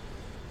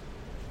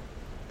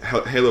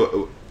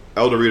 Halo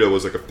El Dorito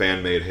was like a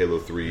fan made Halo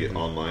 3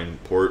 online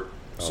port,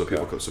 so Okay.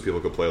 people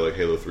could play like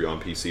Halo 3 on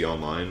PC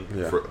online.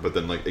 Yeah. But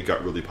then like it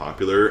got really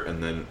popular,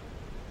 and then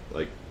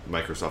like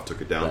Microsoft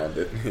took it down. Banned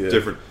it, yeah.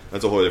 Different.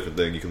 That's a whole different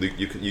thing. You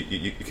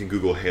can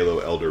Google Halo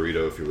El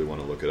Dorito if you really want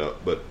to look it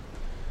up. But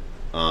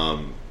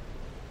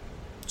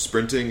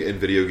sprinting in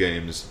video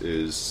games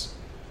is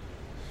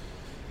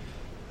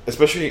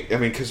Especially, I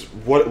mean, because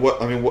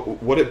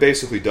what it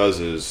basically does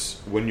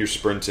is when you're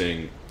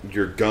sprinting,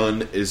 your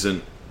gun is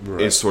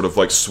sort of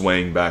like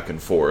swaying back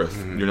and forth.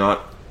 Mm-hmm. You're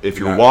not. If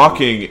you're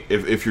walking,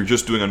 if you're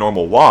just doing a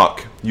normal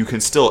walk, you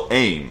can still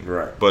aim.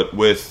 Right. But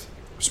with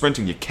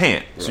sprinting, you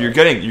can't. So Right.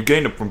 you're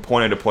getting from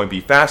point A to point B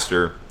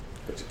faster.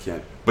 But you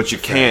can't. But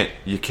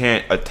you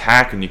can't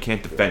attack and you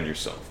can't defend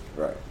yourself.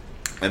 Right.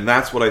 And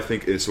that's what I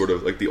think is sort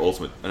of like the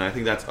ultimate. And I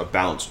think that's a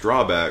balanced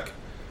drawback.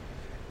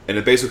 And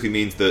it basically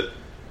means that,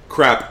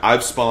 crap,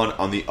 I've spawned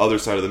on the other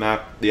side of the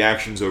map. The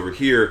action's over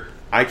here.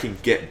 I can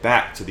get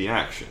back to the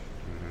action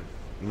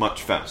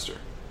much faster.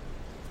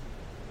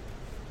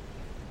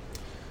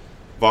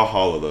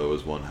 Valhalla, though,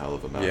 is one hell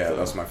of a map. Yeah, though.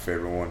 that's my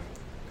favorite one.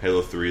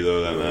 Halo 3,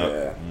 though, that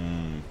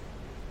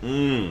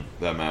map.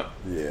 That map.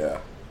 Yeah.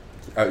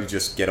 You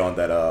just get on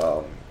that,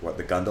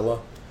 the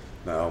gondola?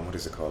 No, what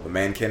is it called? The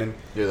man cannon?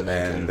 Yeah, the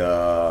man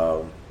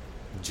cannon.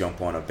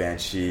 Jump on a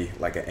banshee,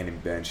 like an enemy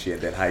banshee,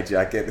 and then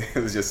hijack it. It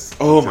was just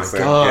so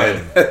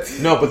good.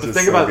 No, but the Just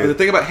thing so about good. the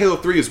thing about Halo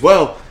 3 as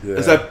well Yeah.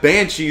 is that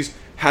banshees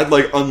had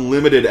like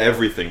unlimited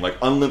everything, like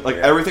Yeah.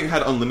 everything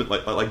had unlimited,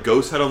 like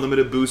Ghost had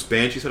unlimited boost,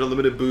 banshees had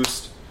unlimited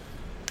boost.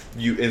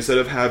 You instead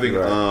of having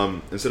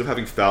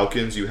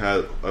falcons, you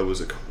had it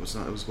wasn't called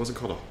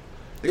a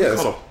I think it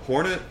was called a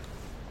Hornet.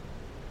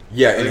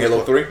 Yeah, in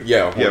Halo 3?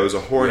 Yeah, Yeah, it was a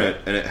Hornet,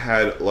 and it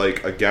had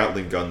like a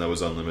Gatling gun that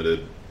was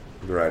unlimited,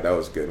 Right, that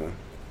was a good one.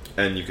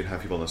 and you could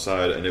have people on the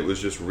side, and it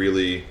was just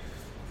really.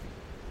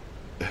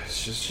 It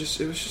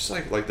was just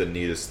like the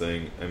neatest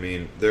thing. I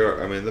mean,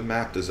 the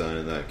map design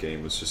in that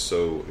game was just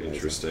so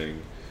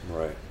interesting.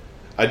 Right.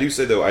 I do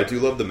say though, I do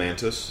love the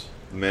Mantis.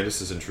 The Mantis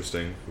is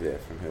interesting. Yeah,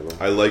 from Halo.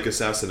 I like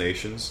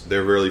assassinations.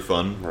 They're really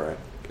fun. Right.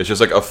 It's just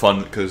like a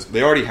fun because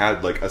they already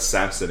had like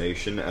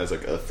assassination as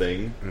like a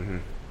thing, Mm-hmm.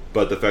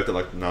 but the fact that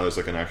like now there's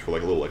like an actual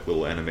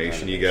little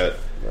animation you get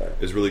Right.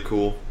 is really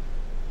cool.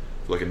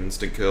 Like an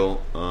instant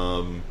kill.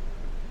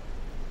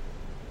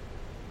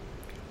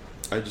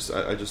 I just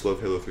love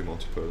Halo 3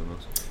 multiplayer the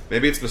most.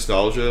 Maybe it's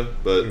nostalgia,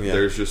 but Yeah.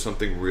 there's just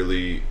something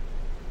really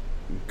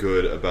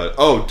good about it.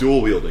 Oh,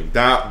 dual wielding.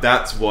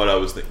 That's what I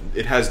was thinking.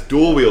 It has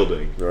dual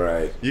wielding.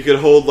 Right. You could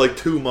hold like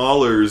two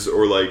maulers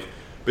or like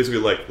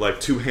basically like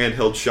two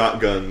handheld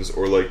shotguns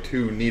or like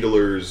two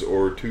needlers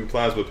or two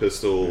plasma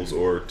pistols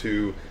or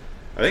two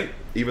I think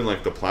even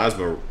like the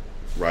plasma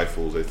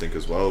rifles I think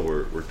as well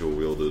were dual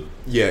wielded.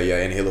 Yeah,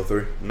 in Halo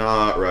 3.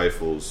 Not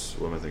rifles.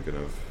 What am I thinking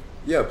of?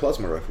 Yeah,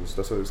 plasma rifles.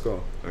 That's what it's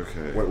called.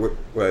 Okay.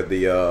 What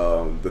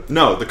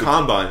The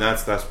Combine.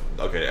 That's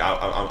okay.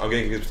 I'm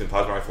getting confused between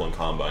plasma rifle and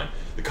Combine.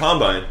 The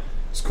Combine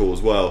is cool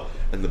as well,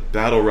 and the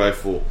battle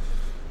rifle.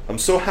 I'm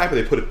so happy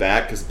they put it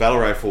back because the battle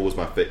rifle was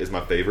my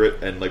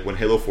favorite. And like when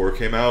Halo 4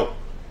 came out,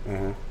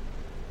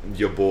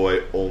 your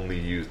boy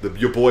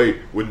your boy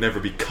would never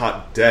be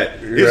caught dead.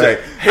 He was Right. like,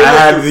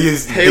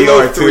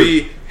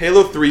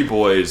 Halo 3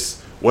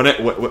 boys. When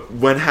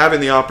having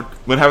the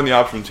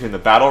option between the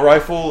battle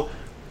rifle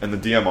and the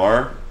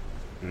DMR,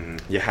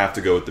 you have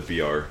to go with the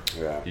BR.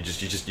 Yeah. You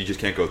just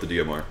can't go with the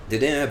DMR. They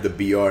didn't have the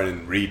BR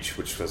in Reach,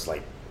 which was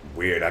like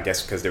weird. I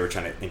guess because they were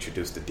trying to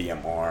introduce the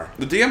DMR.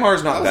 The DMR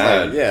is not I was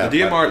bad. like, yeah, the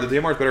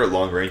DMR is better at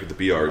long range, but the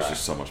BR is Right.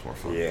 just so much more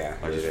fun. Yeah,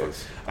 I just it fuck-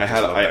 is.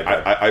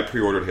 I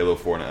pre-ordered Halo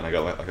 4 and I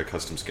got like a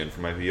custom skin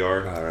for my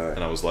VR, Oh, really?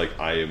 and I was like,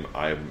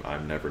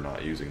 I'm never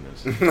not using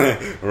this.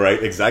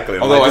 Right, exactly.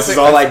 I'm Although like, I this think is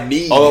all I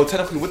need. Although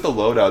technically with the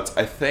loadouts,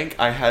 I think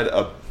I had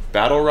a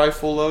battle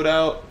rifle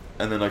loadout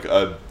and then like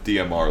a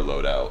DMR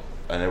loadout,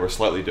 and they were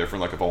slightly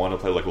different. Like if I wanted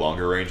to play like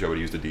longer range, I would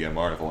use the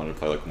DMR, and if I wanted to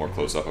play like more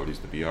close up, I would use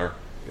the BR.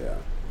 Yeah.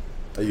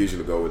 I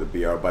usually go with the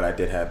BR, but I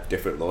did have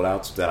different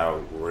loadouts that I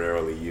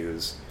rarely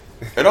use.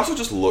 It also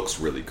just looks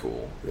really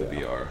cool, the Yeah.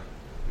 BR.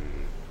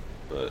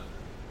 But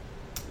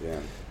Yeah.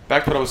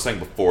 back to what I was saying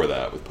before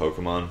that with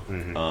Pokemon.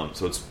 Mm-hmm.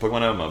 So it's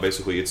Pokemon MMO.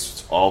 Basically,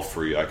 it's all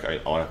free.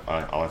 I'll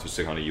have to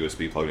stick on a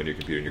USB, plug it into your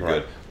computer, and you're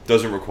Right. good.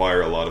 Doesn't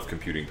require a lot of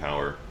computing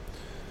power,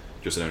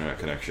 just an internet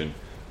connection.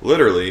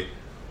 Literally,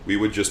 we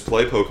would just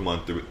play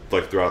Pokemon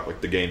throughout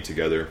like the game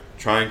together,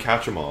 try and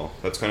catch them all.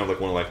 That's kind of like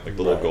one of like the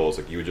little Right. goals.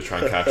 Like you would just try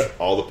and catch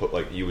all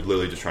the you would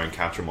literally just try and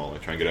catch them all,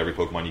 like try and get every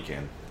Pokemon you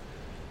can.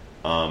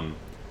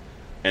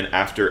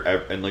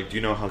 And like, do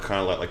you know how kind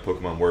of like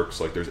Pokemon works?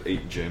 Like, there's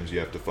 8 gyms you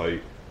have to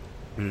fight.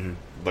 Mm-hmm.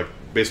 Like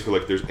basically,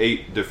 like there's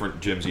 8 different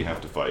gyms you have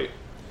to fight,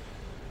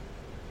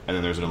 and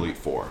then there's an Elite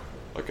Four,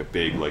 like a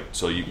big like.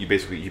 So you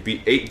basically you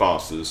beat 8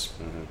 bosses,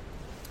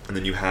 and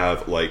then you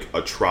have like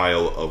a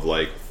trial of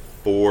like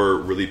 4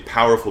 really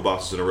powerful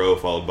bosses in a row,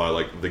 followed by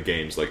like the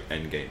game's like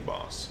end game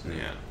boss in the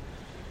end.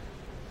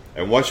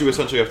 And what you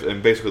essentially have to,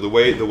 and basically the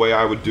way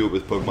I would do it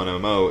with Pokemon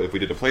MMO, if we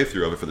did a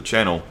playthrough of it for the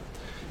channel,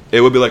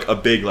 it would be like a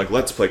big like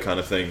let's play kind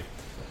of thing.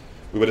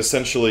 We would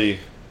essentially,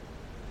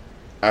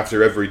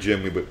 after every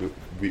gym,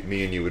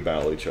 me and you would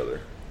battle each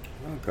other.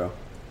 Okay.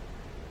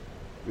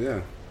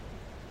 Yeah.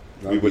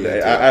 We would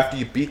after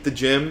you beat the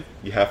gym,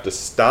 you have to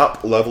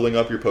stop leveling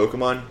up your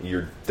Pokemon.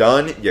 You're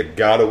done. You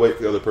gotta wait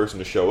for the other person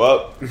to show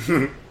up,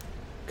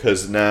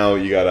 because now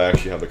you gotta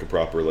actually have like a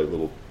proper like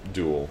little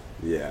duel.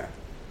 Yeah.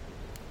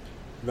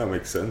 That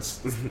makes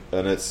sense.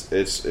 and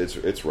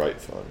it's right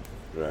fun.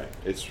 Right.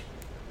 It's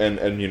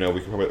and you know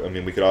we can probably, I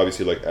mean we could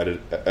obviously like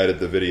edit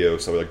the video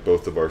so like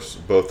both of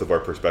our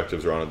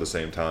perspectives are on at the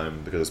same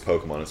time because it's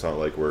Pokemon. It's not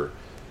like we're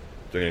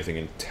doing anything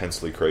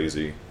intensely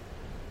crazy,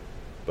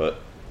 but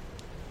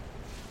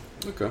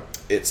Okay.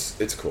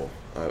 it's cool.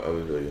 I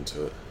was really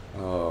into it.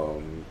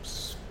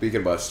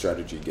 Speaking about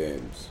strategy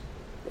games,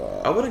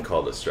 I wouldn't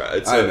call this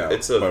strat. I know,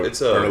 but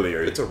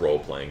It's a role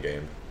playing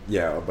game.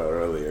 yeah, but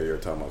earlier you were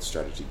talking about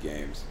strategy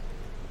games.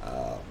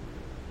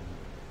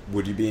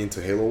 Would you be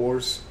into Halo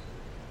Wars?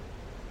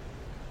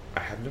 I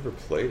have never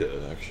played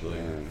it actually.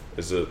 Man.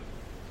 Is it?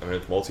 I mean,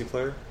 it's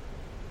multiplayer.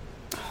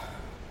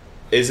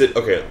 Is it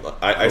okay?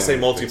 I say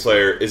don't think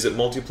multiplayer. Is it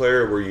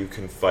multiplayer where you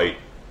can fight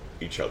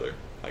each other?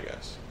 I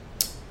guess.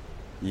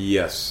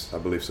 Yes, I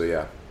believe so.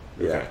 Yeah.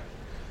 Yeah. Okay.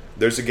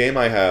 There's a game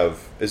I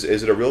have. Is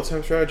it a real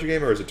time strategy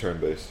game or is it turn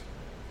based?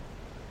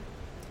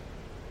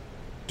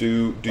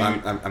 Do you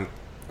I'm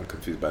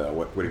confused by that.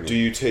 What do you mean? do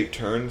you take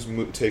turns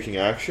taking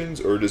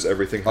actions or does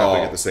everything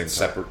happen at the same time?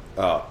 Separate.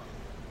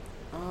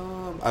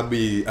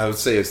 I would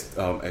say it's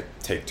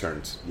take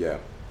turns. Yeah.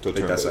 So I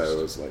think that's how it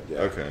turn-based. was like. Yeah.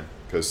 Okay,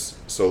 because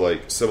so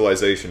like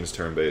Civilization is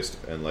turn based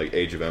and like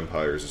Age of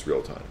Empires is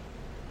real time.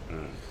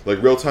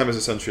 Like real time is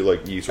essentially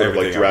like you sort of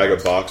like Everything drag a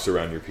else. box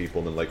around your people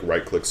and then like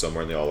right click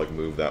somewhere and they all like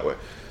move that way.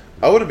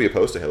 I wouldn't be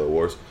opposed to Halo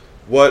Wars.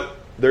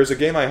 There's a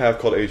game I have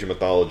called Age of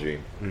Mythology.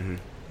 Mm-hmm.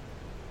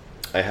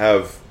 I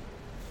have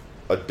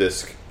a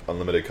disc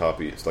unlimited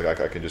copy. It's like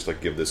I can just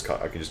like give this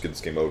I can just give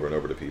this game over and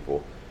over to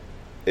people.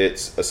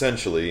 It's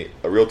essentially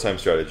a real time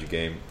strategy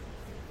game.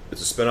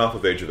 It's a spin-off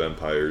of Age of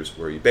Empires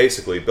where you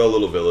basically build a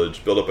little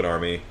village, build up an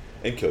army,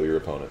 and kill your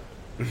opponent.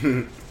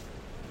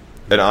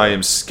 And I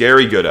am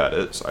scary good at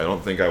it, so I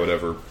don't think I would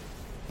ever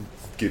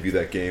give you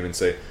that game and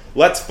say,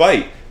 let's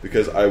fight,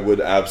 because I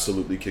would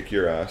absolutely kick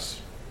your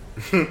ass.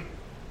 So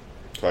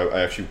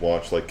I actually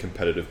watch like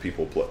competitive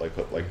people play,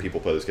 like people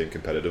play this game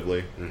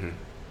competitively. Mm-hmm.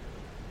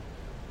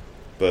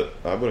 But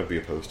I wouldn't be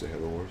opposed to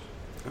Halo Wars.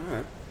 All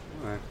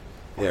right.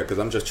 Yeah, because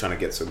I'm just trying to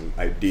get some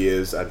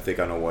ideas. I think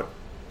I know what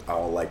I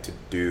would like to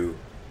do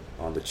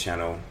on the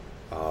channel.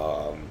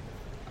 I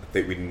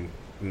think we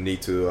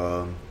need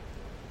to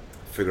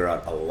figure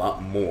out a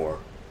lot more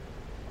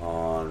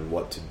on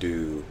what to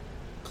do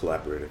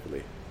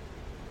collaboratively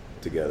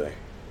together.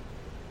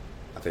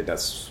 I think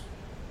that's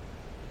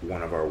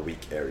one of our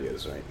weak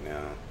areas right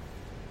now.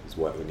 Is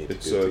what we need to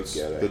do It's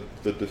together.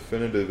 the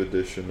definitive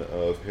edition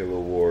of Halo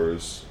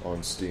Wars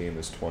on Steam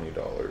is $20.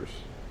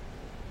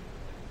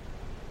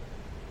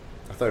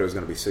 I thought it was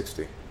going to be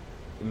 60.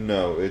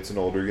 No, it's an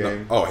older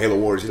game. No. Oh, Halo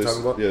Wars you're This-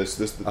 talking about?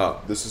 Yes,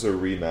 Oh. this is a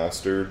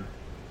remastered,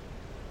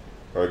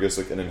 or I guess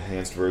like an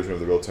enhanced version of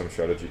the real-time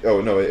strategy.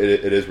 Oh no, it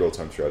is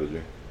real-time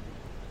strategy.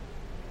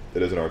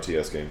 It is an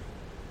RTS game.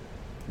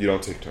 You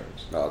don't take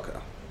turns. Oh, okay.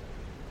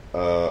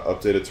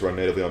 Updated to run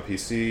natively on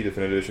PC.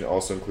 Definitive Edition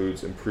also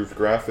includes improved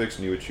graphics,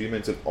 new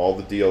achievements, and all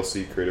the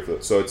DLC created for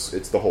it. So it's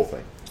the whole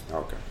thing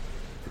Okay.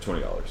 for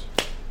 $20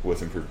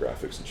 with improved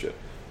graphics and shit.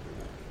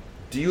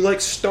 Do you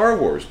like Star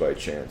Wars by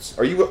chance?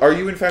 Are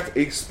you in fact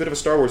a bit of a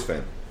Star Wars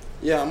fan?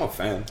 Yeah, I'm a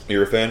fan.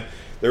 You're a fan?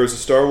 There was a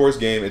Star Wars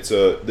game. This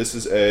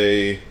is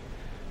a...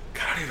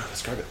 God, I don't even know how to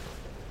describe it.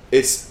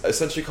 It's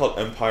essentially called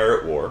Empire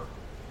at War.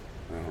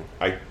 Uh-huh.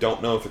 I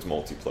don't know if it's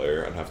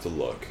multiplayer. I'd have to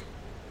look.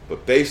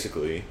 But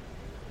basically,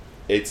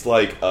 it's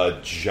like a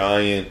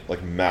giant,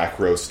 like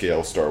macro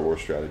scale Star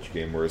Wars strategy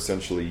game where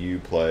essentially you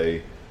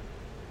play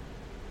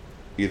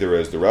either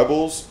as the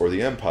Rebels or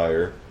the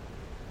Empire,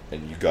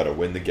 and you gotta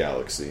win the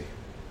galaxy.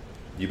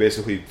 You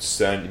basically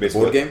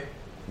Board game?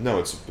 No,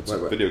 it's a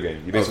Wait. video game.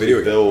 You Oh, basically video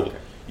game. build Okay.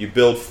 you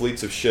build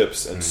fleets of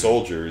ships and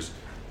soldiers,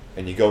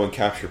 and you go and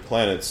capture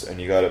planets.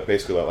 And you got to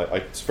basically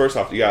like first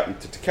off, you got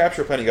to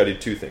capture a planet. You got to do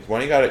two things.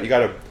 One, you got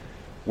to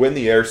win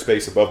the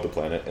airspace above the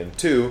planet, and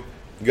two,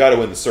 you got to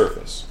win the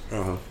surface.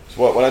 Uh-huh.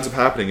 So what ends up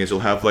happening is you'll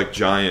have like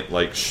giant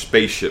like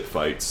spaceship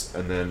fights,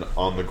 and then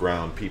on the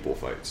ground people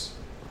fights.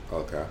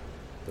 Okay.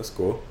 That's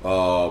cool.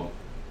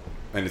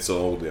 And it's an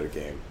older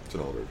game. It's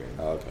an older game.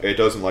 Okay. It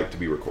doesn't like to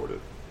be recorded,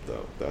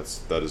 though.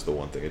 That is the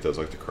one thing. It does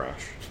like to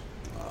crash.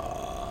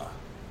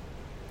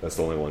 That's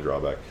the only one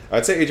drawback.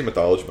 I'd say Age of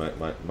Mythology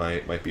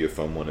might be a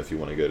fun one if you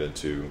want to get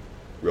into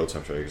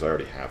real-time strategy, because I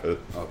already have it,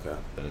 Okay.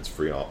 and it's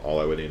free. All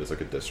I would need is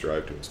like a disk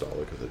drive to install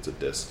it, because it's a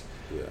disk.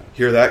 Yeah.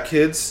 Hear that,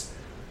 kids?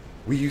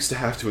 We used to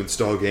have to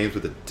install games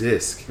with a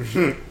disk.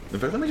 In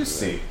fact, let me just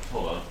see.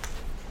 Hold on.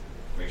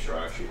 Make sure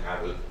I actually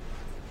have it.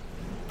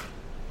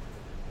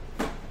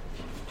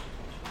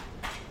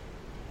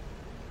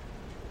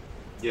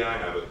 Yeah, I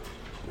have it.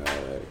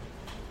 Alright.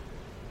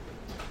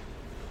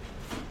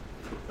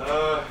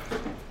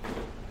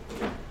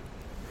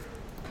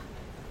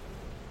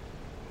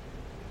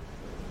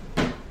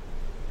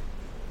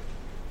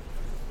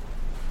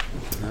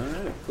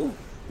 Alright, cool.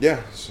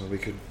 Yeah, so we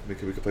could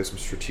play some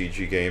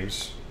strategy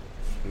games.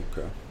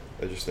 Okay.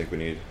 I just think we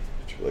need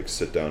to like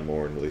sit down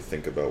more and really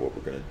think about what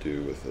we're gonna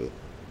do with it.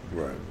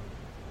 Right.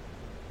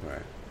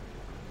 Right.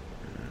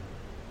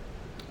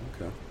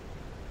 Okay.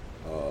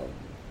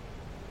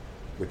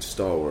 with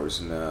Star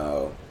Wars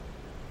now,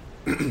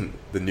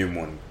 the new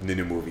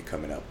movie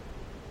coming up.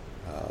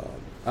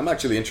 I'm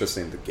actually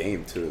interested in the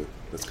game too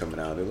that's coming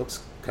out. It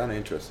looks kind of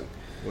interesting.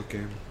 What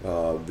game?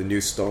 The new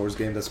Star Wars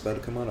game that's about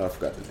to come out. I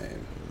forgot the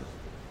name.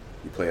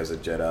 You play as a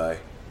Jedi.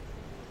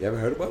 You ever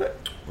heard about it?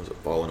 Was it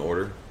Fallen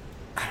Order?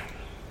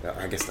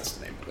 I guess that's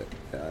the name of it.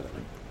 Yeah, I don't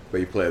know. But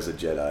you play as a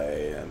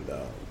Jedi, and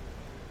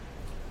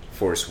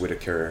Forrest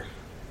Whitaker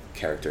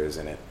character is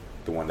in it.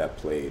 The one that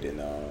played in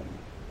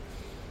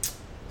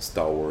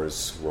Star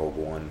Wars Rogue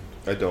One.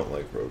 I don't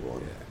like Rogue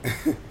One.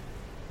 Yeah.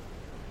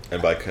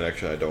 And by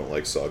connection, I don't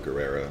like Saw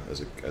Gerrera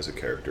as a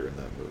character in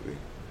that movie.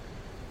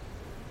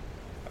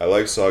 I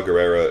like Saw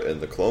Gerrera in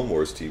the Clone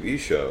Wars TV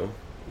show.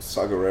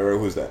 Saw Gerrera,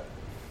 who's that?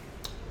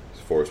 It's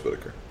Forrest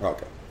Whitaker.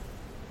 Okay.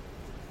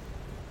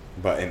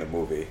 But in the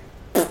movie.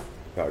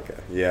 Okay.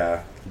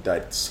 Yeah, he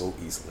died so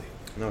easily.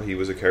 No, he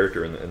was a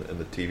character in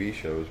the TV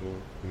show as well.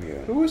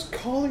 Yeah. Who is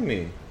calling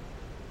me?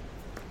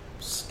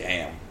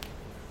 Scam.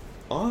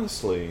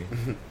 Honestly.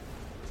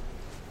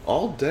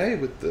 All day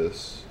with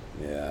this.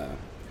 Yeah,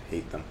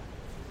 hate them.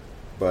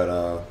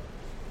 But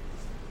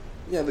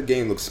yeah, the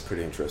game looks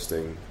pretty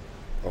interesting.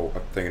 Oh,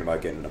 I'm thinking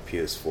about getting a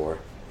PS4.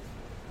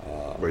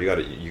 Where you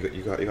gotta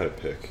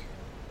pick.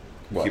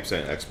 You What? keep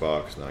saying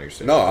Xbox, now you're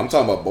saying No, I'm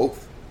talking about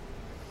both.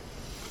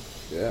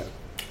 Yeah.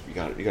 You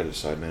gotta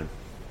decide, man.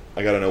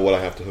 I gotta know what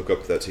I have to hook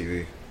up to that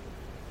TV.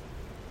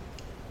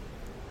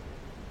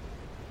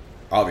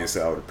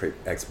 Obviously, I would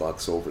pick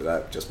Xbox over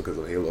that just because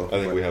of Halo.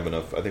 I think we have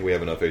enough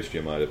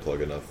HDMI to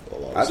plug a lot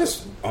of I stuff.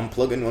 just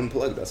unplug and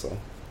unplug. That's all.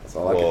 That's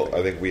all I Well, can think.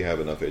 I think we have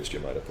enough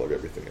HDMI to plug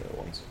everything in at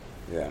once.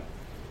 Yeah,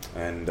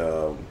 and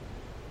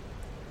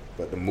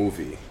but the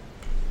movie.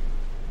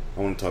 I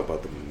want to talk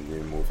about the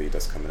new movie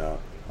that's coming out.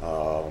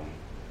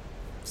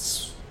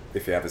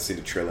 If you haven't seen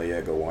the trailer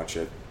yet, go watch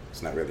it.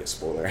 It's not really a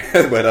spoiler,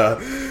 but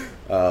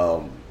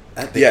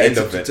at the end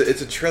of it,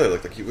 it's a trailer.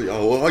 Like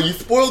you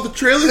spoiled the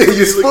trailer.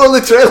 you spoiled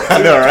the trailer.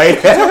 I know,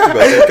 right?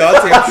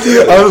 Goddamn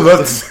trailer. I was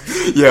about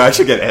to, yeah, I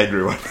should get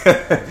angry one.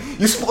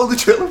 You spoiled the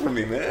trailer for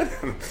me, man.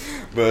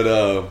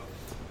 But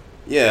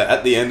yeah,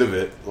 at the end of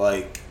it,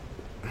 like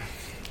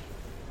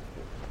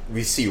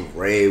we see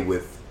Rey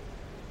with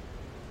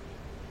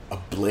a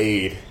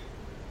blade,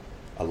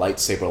 a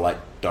lightsaber like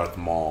Darth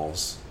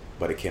Maul's,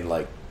 but it can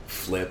like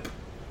flip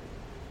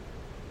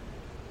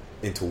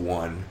into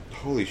one.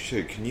 Holy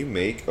shit! Can you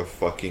make a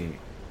fucking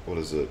what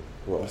is it?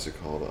 What? What's it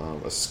called?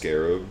 A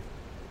scarab.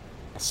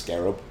 A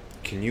scarab?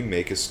 Can you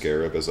make a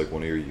scarab as like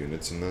one of your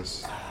units in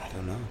this? I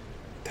don't know.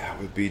 That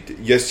would be.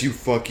 Yes, you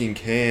fucking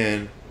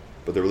can.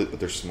 But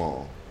they're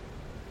small.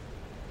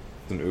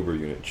 It's an Uber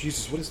unit.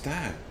 Jesus, what is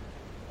that?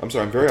 I'm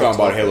sorry. I'm very Talking off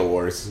about topic. Halo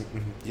Wars.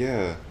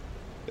 Yeah,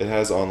 it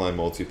has online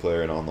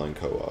multiplayer and online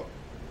co-op.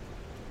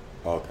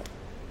 Okay.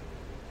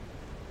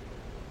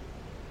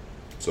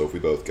 So if we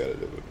both get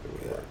it, it would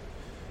Yeah. work.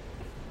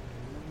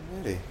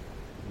 Alrighty.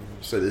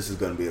 So this is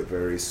going to be a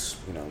very,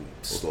 slow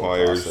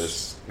Requires-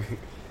 process.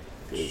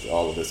 Because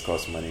all of this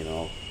costs money and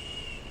all.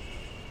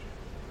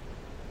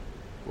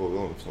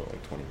 Well, it's not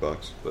like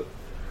 $20, but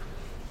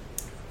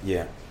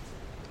Yeah.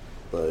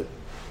 But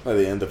by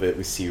the end of it,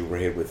 we see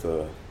Rey with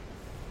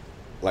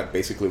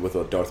basically with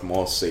a Darth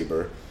Maul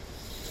saber.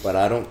 But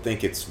I don't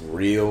think it's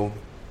real.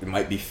 It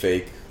might be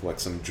fake, like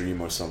some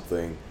dream or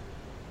something.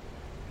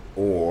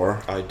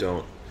 Or I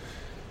don't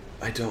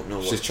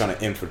know. she's trying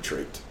to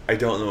infiltrate. I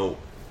don't know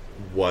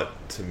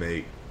what to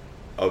make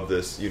of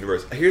this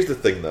universe. Here's the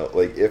thing, though.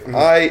 Like, if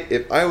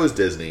I was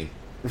Disney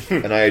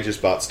and I had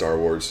just bought Star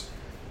Wars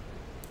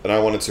and I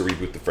wanted to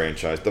reboot the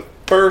franchise, the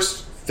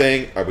first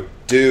thing I would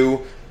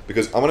do,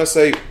 because I'm gonna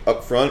say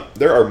up front,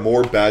 there are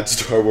more bad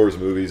Star Wars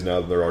movies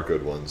now than there are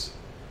good ones.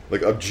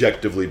 Like,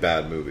 objectively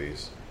bad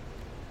movies.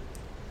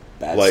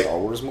 Bad Like- Star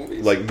Wars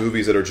movies? Like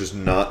movies that are just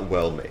not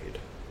well made.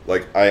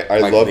 Like I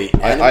Like love the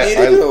I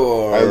animated,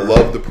 or- I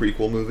love the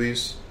prequel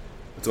movies.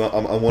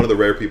 I'm one of the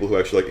rare people who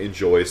actually like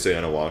enjoy sitting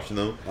down and watching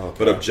them. Okay.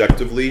 But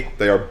objectively,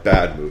 they are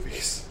bad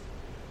movies.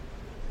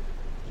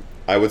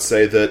 I would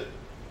say that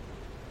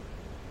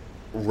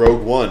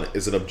Rogue One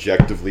is an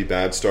objectively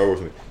bad Star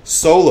Wars movie.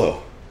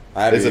 Solo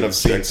I haven't is an even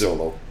seen objective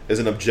Solo. is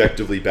an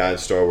objectively bad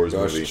Star Wars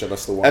Gosh, movie. should I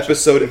still watch it?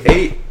 Episode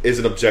 8 is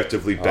an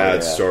objectively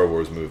bad yeah. Star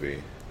Wars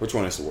movie. Which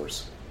one is the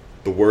worst?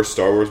 The worst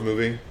Star Wars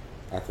movie?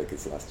 I think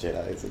it's Last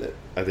Jedi, isn't it?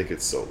 I think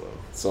it's Solo.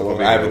 Solo. If I'm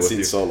being I real haven't with seen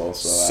you. Solo.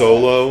 So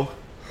Solo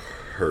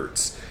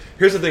hurts.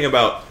 Here's the thing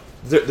about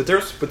the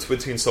difference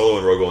between Solo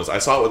and Rogue One is I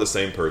saw it with the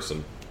same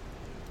person,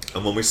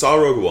 and when we saw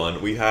Rogue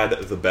One, we had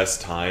the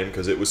best time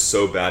because it was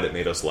so bad it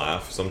made us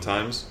laugh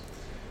sometimes.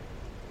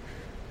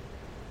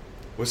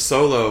 With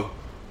Solo,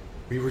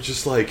 we were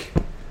just like,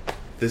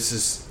 this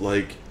is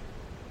like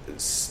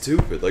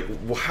stupid. Like,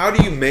 how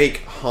do you make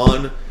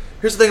Han?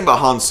 Here's the thing about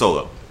Han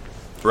Solo,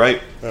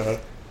 right? Uh-huh.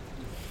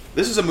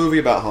 This is a movie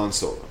about Han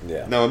Solo.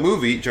 Yeah. Now, a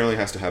movie generally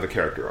has to have a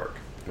character arc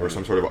or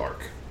some sort of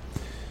arc.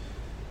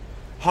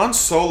 Han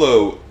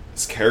Solo's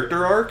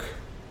character arc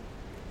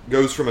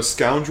goes from a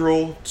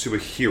scoundrel to a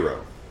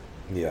hero.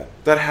 Yeah.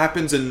 That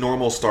happens in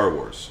normal Star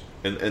Wars.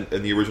 in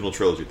the original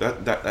trilogy.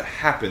 That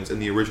happens in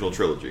the original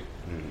trilogy.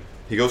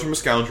 He goes from a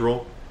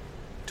scoundrel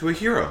to a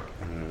hero.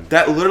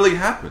 That literally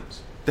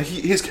happens.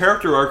 His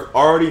character arc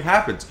already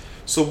happens.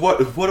 So what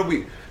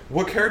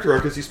character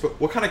arc is he?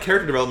 What kind of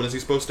character development is he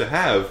supposed to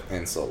have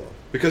in Solo?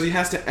 Because he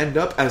has to end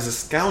up as a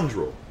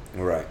scoundrel,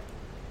 Right.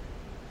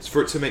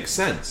 for it to make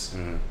sense.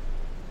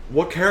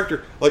 What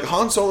character? Like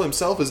Han Solo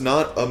himself is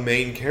not a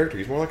main character.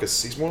 He's more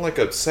like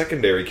a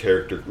secondary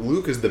character.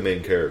 Luke is the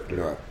main character.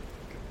 Right.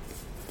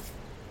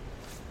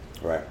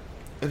 Right.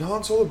 And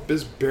Han Solo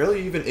is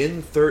barely even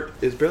in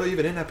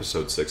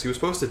Episode 6. He was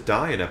supposed to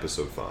die in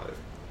Episode 5.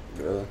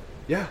 Really?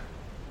 Yeah,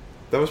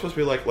 that was supposed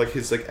to be like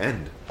his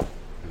end.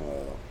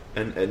 Well,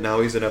 And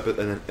now he's in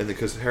and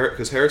because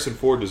Harrison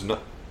Ford does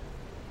not.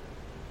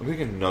 I'm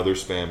getting another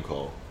spam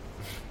call.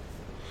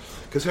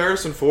 Because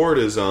Harrison Ford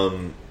is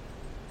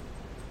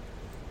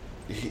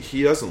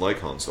he doesn't like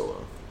Han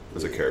Solo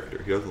as a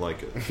character. He doesn't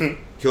like it.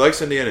 He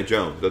likes Indiana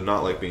Jones, but does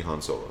not like being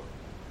Han Solo.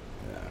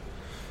 yeah.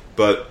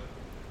 But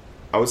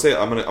I would say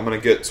I'm gonna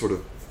get sort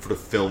of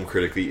film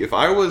critically. If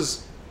I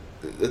was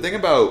the thing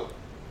about,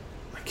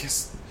 I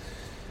guess,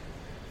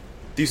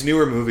 these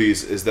newer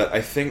movies is that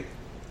I think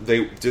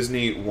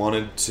Disney they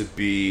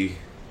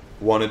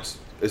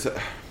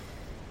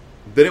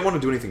didn't want to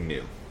do anything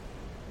new,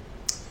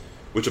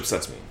 which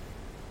upsets me.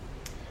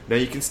 Now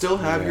you can still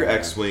have your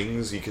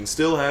X-wings, you can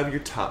still have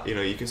your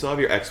you can still have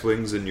your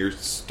X-wings and your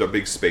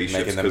big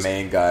spaceships, Making the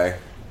main guy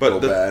go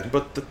bad.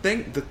 But the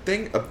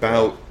thing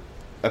about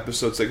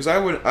Episode 6, because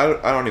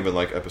I don't even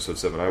like Episode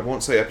 7. I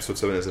won't say Episode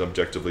 7 is an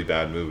objectively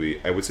bad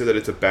movie. I would say that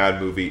it's a bad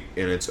movie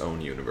in its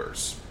own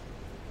universe,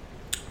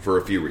 for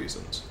a few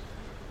reasons.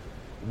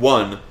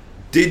 One,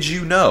 did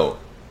you know,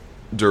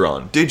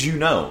 Duran? Did you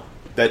know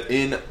that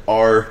in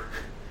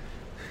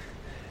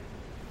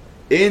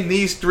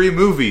these three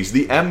movies,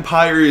 the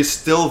Empire is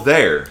still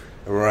there?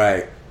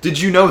 Right. Did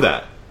you know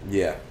that?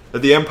 Yeah.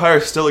 That the Empire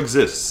still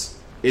exists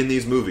in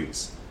these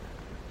movies?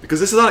 Because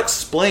this is not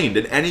explained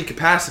in any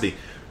capacity.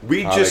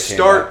 We just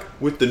start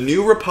with the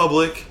New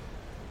Republic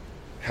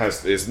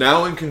is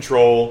now in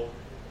control,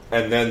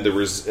 and then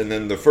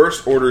the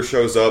First Order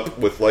shows up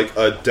with like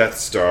a Death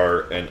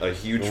Star and a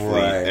huge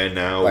fleet, and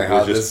now like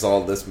how is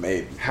all this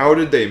made? How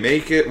did they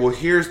make it? Well,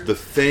 here's the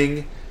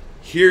thing.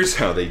 Here's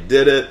how they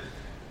did it.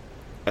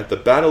 At the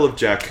Battle of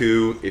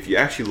Jakku, if you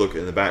actually look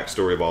in the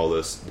backstory of all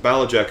this, the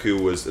Battle of Jakku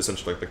was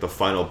essentially like the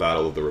final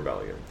battle of the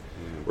rebellion,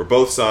 where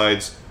both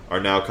sides are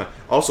now.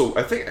 Also,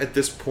 I think at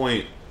this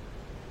point,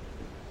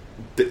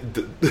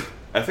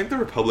 I think the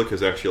Republic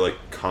has actually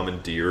like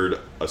commandeered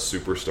a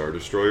Super Star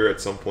Destroyer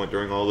at some point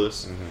during all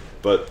this,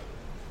 but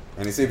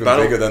and it's even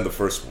bigger than the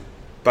first one.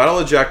 Battle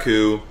of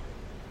Jakku,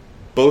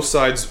 both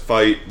sides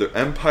fight. The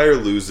Empire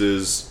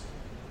loses.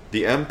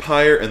 The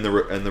Empire and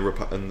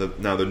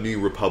now the New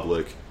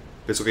Republic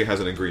basically has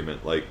an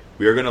agreement. Like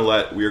we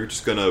are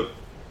just gonna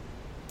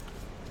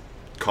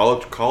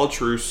call a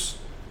truce.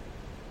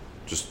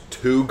 Just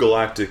two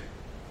galactic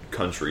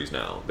countries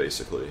now,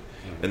 basically.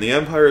 And the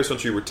Empire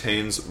essentially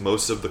retains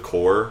most of the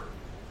core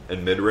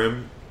and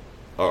mid-rim,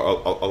 a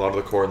lot of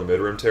the core and the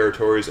mid-rim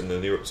territories, and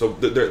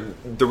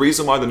the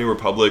reason why the New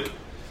Republic's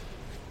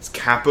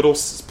capital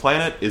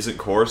planet isn't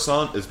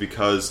Coruscant is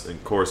because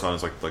Coruscant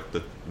is like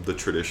the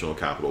traditional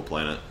capital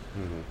planet.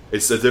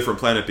 It's a different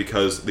planet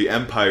because the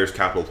Empire's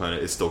capital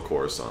planet is still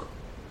Coruscant.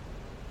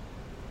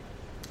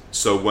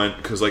 So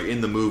because like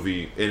in the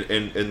movie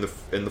in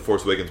the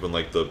Force Awakens, when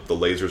like the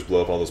lasers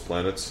blow up all those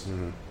planets.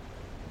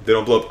 They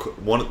don't blow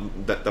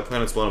up that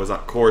planet's blown up is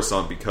not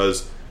Coruscant,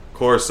 because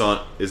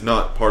Coruscant is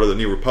not part of the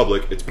New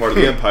Republic. It's part of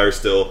the Empire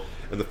still,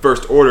 and the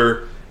First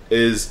Order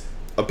is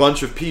a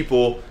bunch of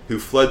people who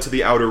fled to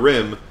the Outer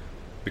Rim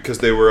because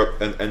they were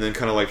and then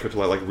kind of like tried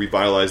to like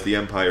revitalize the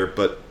Empire.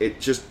 But it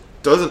just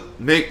doesn't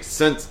make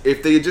sense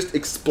if they just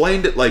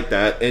explained it like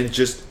that, and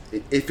just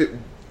if it.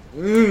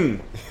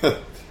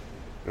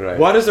 Right.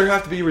 Why does there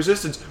have to be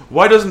resistance?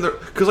 Why doesn't there?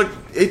 Because like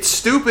it's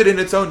stupid in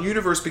its own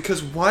universe.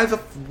 Because why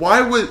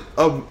would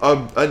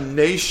a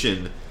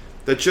nation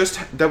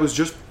that was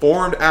just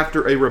formed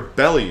after a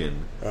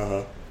rebellion,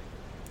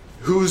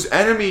 whose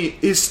enemy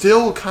is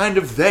still kind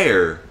of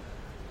there,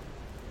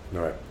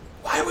 right?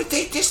 Why would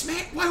they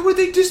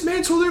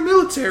dismantle their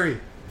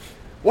military?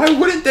 Why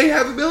wouldn't they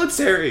have a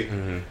military?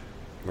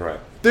 Right.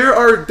 There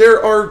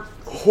are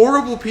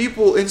horrible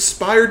people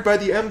inspired by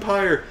the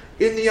Empire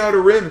in the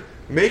Outer Rim,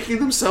 making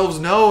themselves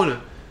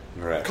known,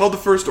 called the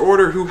First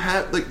Order, who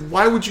had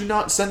why would you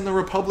not send the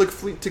Republic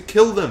fleet to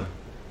kill them?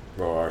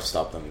 Or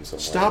stop them in some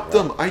way. Stop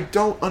them. I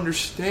don't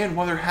understand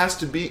why there has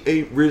to be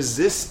a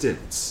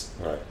resistance.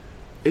 Right.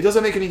 It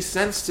doesn't make any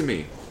sense to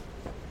me.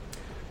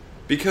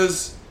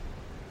 Because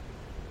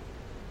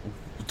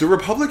the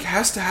Republic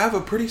has to have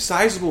a pretty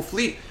sizable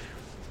fleet.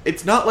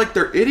 It's not like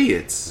they're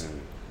idiots.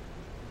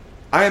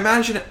 I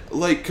imagine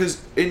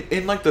because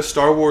in like the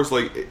Star Wars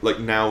like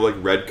now like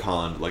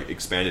retconned like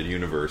expanded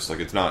universe, like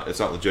it's not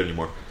legit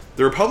anymore.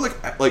 The Republic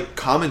like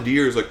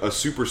commandeers like a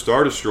Super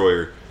Star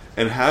Destroyer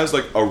and has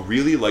like a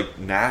really like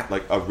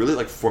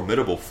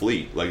formidable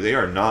fleet. Like they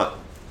are not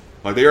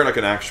Like, they are like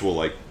an actual,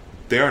 like,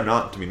 they are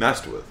not to be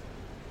messed with.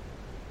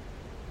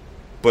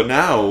 But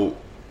now,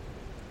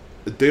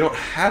 they don't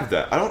have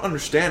that. I don't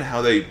understand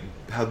how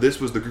this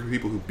was the group of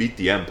people who beat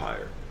the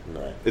Empire.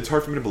 Right. It's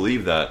hard for me to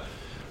believe that.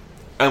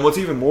 And what's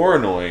even more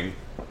annoying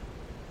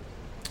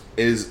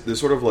is this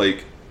sort of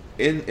like,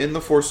 in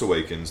The Force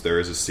Awakens, there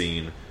is a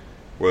scene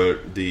where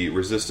the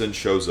Resistance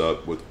shows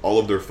up with all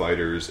of their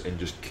fighters and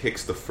just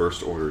kicks the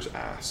First Order's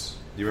ass.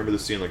 Do you remember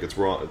the scene? Like,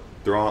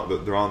 they're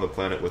on the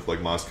planet with, like,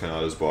 Maz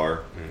Kanata's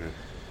bar. Mm-hmm.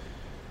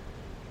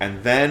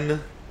 And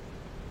then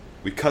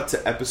we cut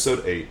to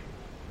Episode 8.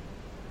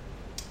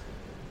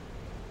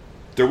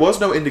 There was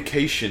no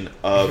indication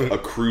of a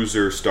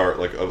cruiser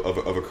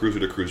of a cruiser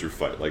to cruiser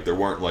fight. Like, there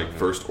weren't, like,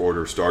 First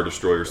Order Star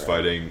Destroyers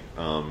fighting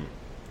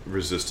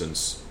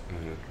Resistance,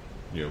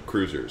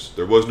 cruisers.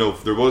 There was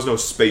no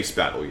space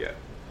battle yet.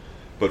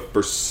 But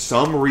for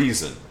some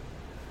reason,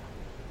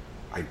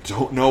 I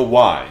don't know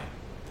why,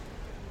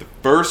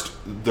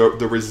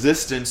 the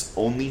Resistance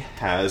only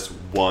has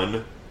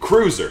one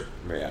cruiser.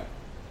 Yeah.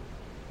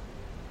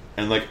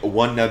 And like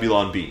one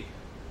Nebulon B,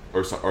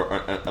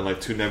 and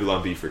like two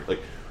Nebulon B for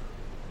like.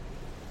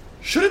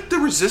 Shouldn't the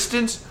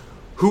Resistance,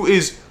 who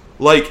is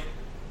like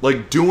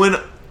doing,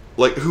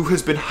 like, who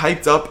has been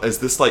hyped up as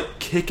this like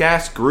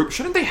kick-ass group,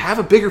 shouldn't they have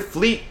a bigger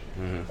fleet,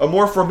 a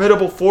more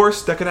formidable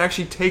force that can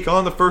actually take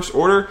on the First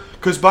Order?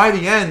 Because by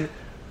the end,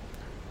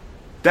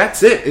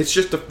 that's it. It's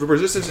just the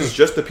Resistance is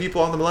just the people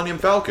on the Millennium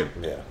Falcon.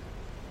 Yeah.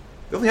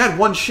 They only had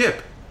one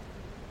ship.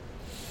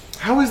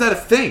 How is that a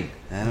thing?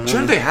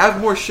 Shouldn't they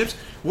have more ships?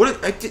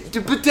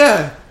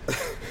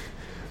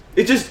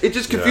 It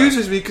just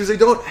confuses me because they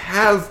don't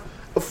have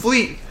a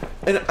fleet.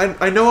 And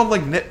I know I'm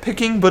like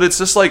nitpicking, but it's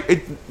just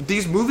like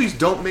these movies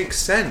don't make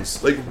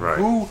sense. Like,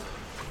 right.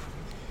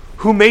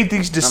 Who made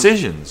these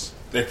decisions?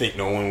 They think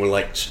no one will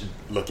like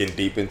looking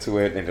deep into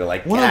it, and they're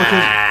like,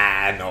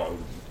 no.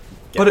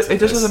 But it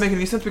just doesn't make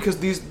any sense because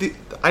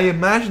I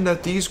imagine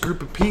that these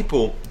group of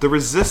people, the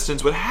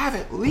Resistance, would have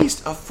at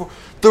least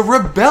the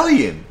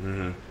Rebellion.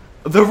 Mm-hmm.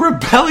 The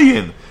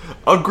Rebellion,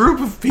 a group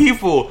of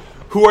people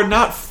who are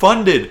not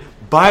funded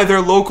by their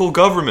local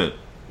government,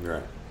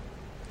 right,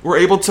 were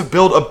able to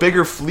build a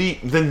bigger fleet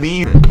than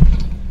me.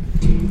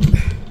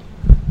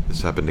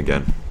 This happened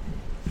again.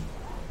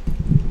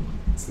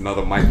 It's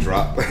another mic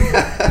drop.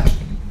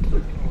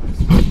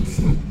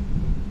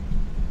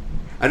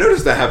 I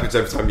notice that happens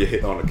every time you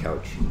hit on the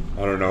couch.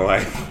 I don't know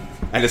why.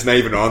 And it's not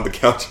even on the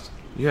couch.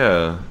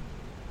 Yeah.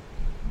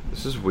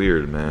 This is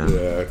weird, man.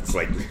 Yeah, it's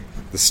like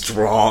the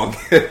strong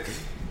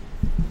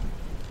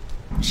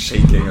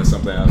shaking or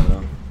something, I don't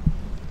know.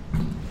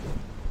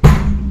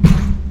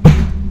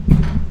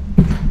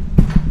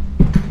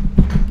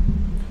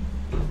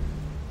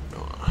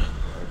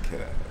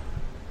 Okay.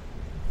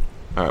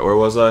 Alright, where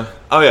was I?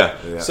 Oh,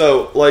 yeah.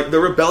 So, like, the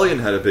Rebellion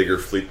had a bigger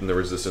fleet than the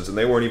Resistance, and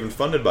they weren't even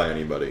funded by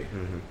anybody.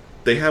 Mm-hmm.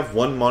 They have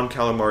one Mon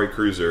Calamari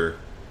cruiser,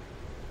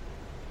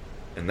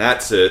 and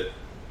that's it.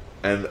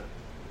 And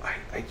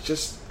I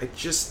just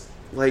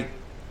like,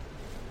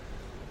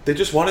 they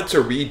just wanted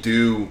to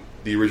redo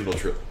the original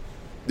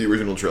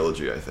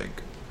trilogy, I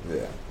think.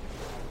 Yeah.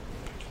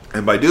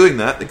 And by doing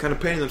that, they kind of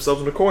painted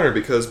themselves in a corner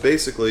because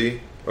basically,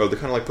 or they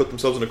kind of like put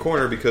themselves in a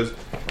corner because,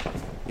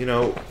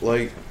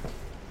 like.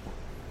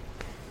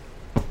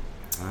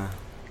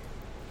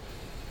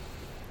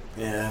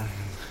 Yeah.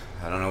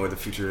 I don't know where the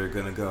future are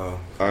gonna go.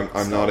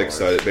 I'm not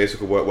excited.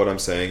 Basically, what I'm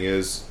saying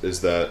is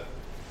that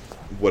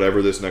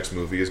whatever this next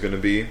movie is going to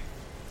be,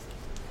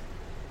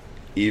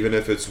 even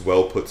if it's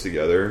well put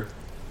together,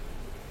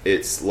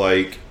 it's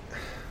like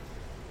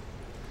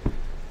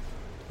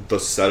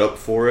the setup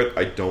for it.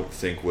 I don't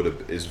think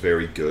is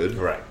very good.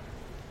 Right.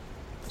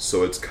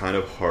 So it's kind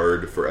of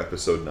hard for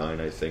Episode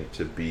 9, I think,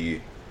 to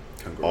be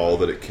all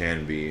that it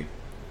can be.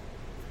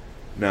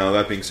 Now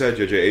that being said,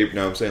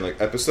 now I'm saying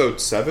like Episode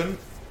 7.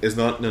 Is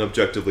not an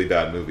objectively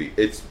bad movie.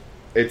 It's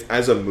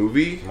as a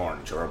movie, more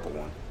enjoyable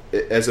one.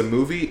 As a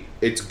movie,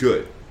 it's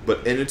good,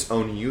 but in its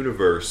own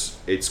universe,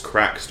 its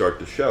cracks start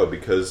to show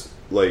because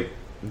like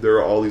there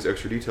are all these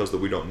extra details that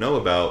we don't know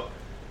about,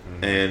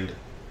 and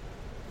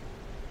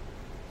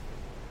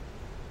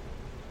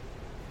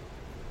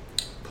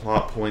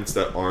plot points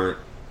that aren't.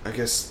 I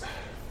guess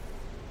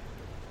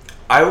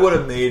I would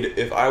have made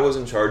if I was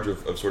in charge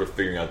of sort of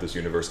figuring out this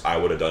universe. I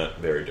would have done it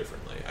very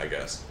differently. I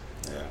guess.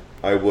 Yeah.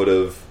 I would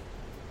have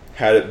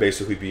had it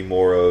basically be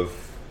more of,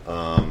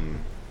 I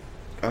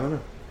don't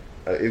know.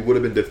 It would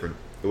have been different.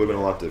 It would have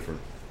been a lot different.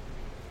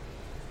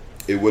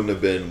 It wouldn't have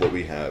been what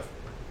we have.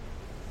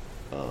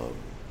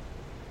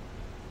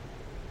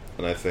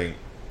 And I think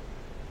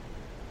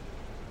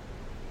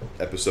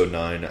Episode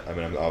 9, I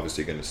mean, I'm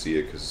obviously going to see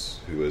it because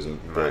who isn't?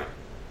 Right.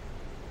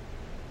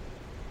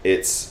 But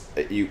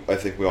I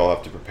think we all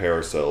have to prepare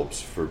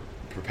ourselves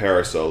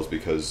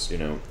because,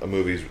 the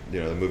movie's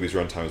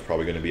runtime is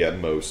probably going to be at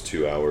most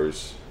 2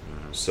 hours.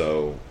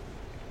 So,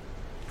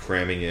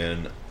 cramming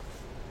in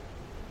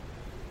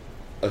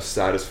a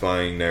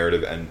satisfying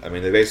narrative, and I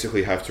mean, they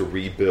basically have to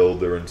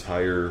rebuild their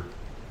entire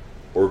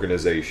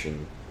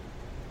organization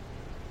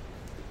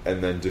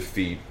and then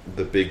defeat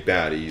the big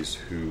baddies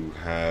who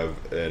have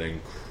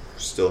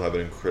still have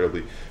an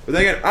incredibly. But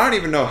then again, I don't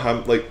even know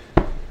how. Like,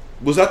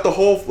 was that the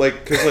whole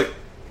because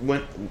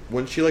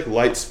when she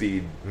light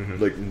speed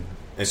like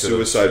Into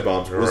suicide the-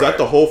 bombs, was right. that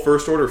the whole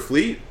First Order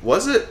fleet?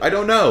 Was it? I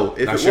don't know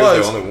if Now, it she was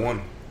was. the only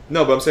one.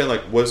 No, but I'm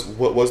saying was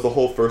the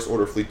whole First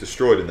Order fleet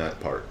destroyed in that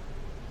part?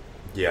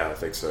 Yeah, I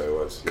think so. It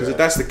was Because if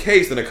that's the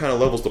case, then it kind of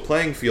levels the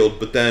playing field.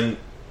 But then,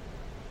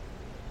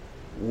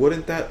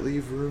 wouldn't that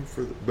leave room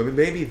for? But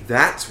maybe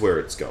that's where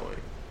it's going.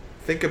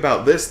 Think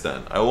about this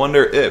then. I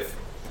wonder if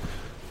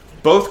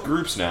both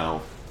groups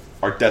now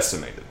are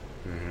decimated.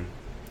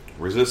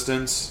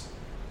 Resistance,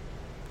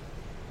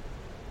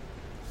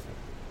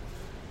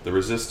 the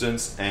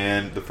Resistance,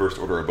 and the First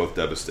Order are both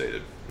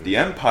devastated. The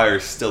Empire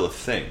is still a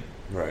thing,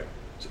 right.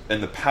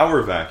 and the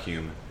power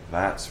vacuum.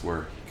 That's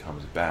where he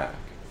comes back.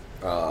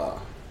 I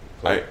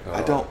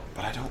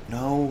don't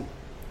know.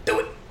 Do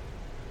it.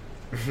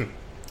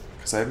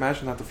 Because I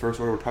imagine that the First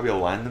Order would probably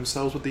align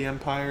themselves with the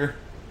Empire.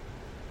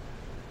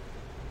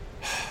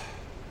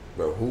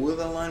 But who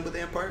will align with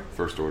the Empire?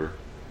 First Order,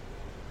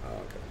 Oh,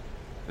 okay.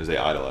 because they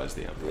idolize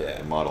the Empire. Yeah.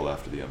 They model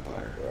after the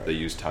Empire. Right. They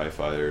use TIE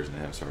fighters and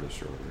they have Star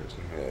Destroyers.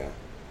 Yeah.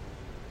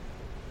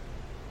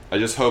 I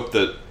just hope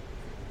that,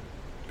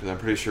 because I'm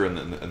pretty sure in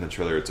the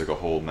trailer it's like a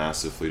whole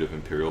massive fleet of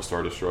Imperial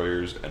Star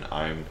Destroyers, and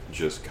I'm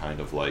just kind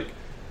of like,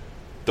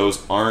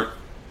 those aren't,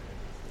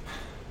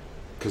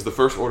 because the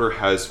First Order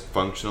has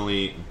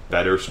functionally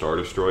better Star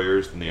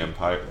Destroyers than the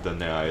Empire, than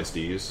the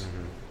ISDs,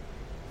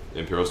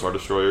 Imperial Star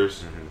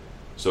Destroyers.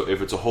 So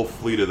if it's a whole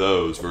fleet of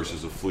those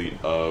versus a fleet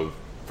of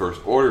First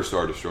Order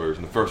Star Destroyers,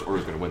 and the First Order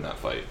is going to win that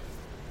fight.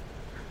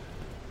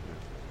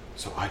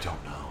 So I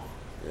don't know.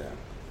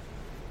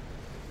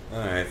 Yeah.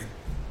 Alright.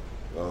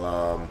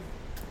 Well,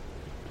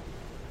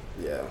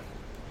 yeah.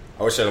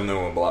 I wish I knew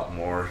a lot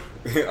more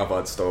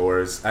about Star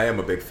Wars. I am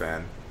a big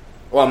fan.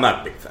 Well, I'm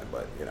not a big fan,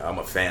 but, I'm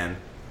a fan.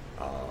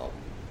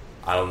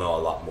 I don't know a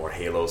lot more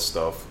Halo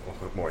stuff,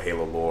 more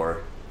Halo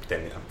lore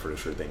than, I'm pretty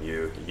sure, than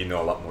you. You know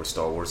a lot more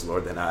Star Wars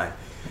lore than I.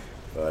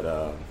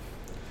 But,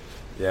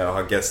 yeah,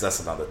 I guess that's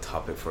another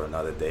topic for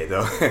another day,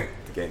 though, to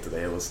get into the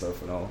Halo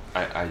stuff and all.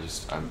 I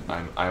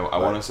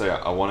want to say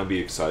I want to be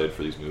excited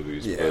for these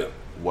movies, Yeah. but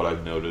what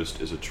I've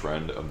noticed is a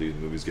trend of these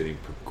movies getting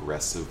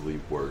progressively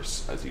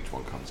worse as each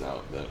one comes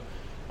out. That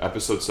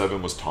Episode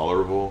 7 was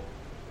tolerable.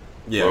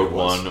 Yeah, Rogue it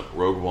was.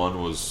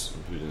 One was,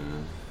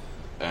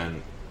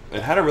 and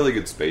it had a really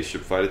good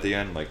spaceship fight at the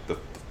end. Like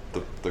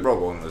the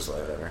Rogue One was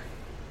like,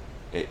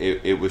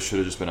 it should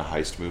have just been a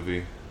heist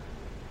movie.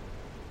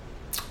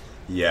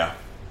 yeah.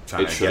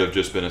 It should have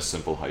just been a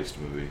simple heist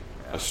movie,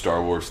 a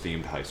Star Wars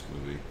themed heist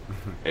movie.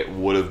 It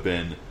would have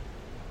been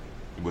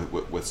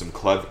with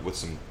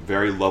some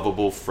very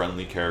lovable,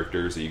 friendly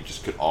characters that you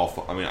just could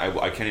all. I mean,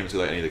 I can't even say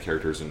that any of the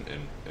characters in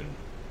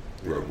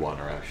Rogue One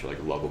are actually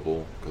like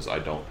lovable, because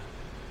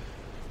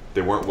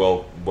they weren't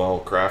well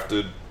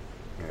crafted.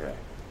 Yeah.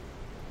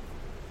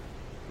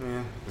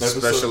 Yeah.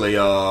 Especially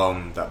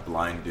that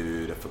blind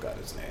dude. I forgot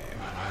his name.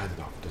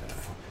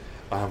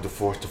 I am the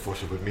Force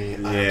is with me.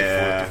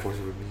 Yeah. The Force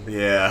is with me.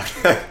 Yeah.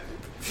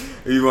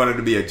 He wanted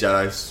to be a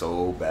Jedi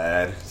so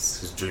bad.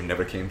 His dream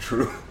never came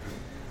true.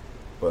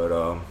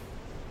 But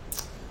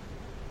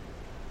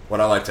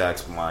what I like to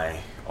ask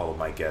all of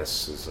my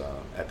guests is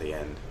at the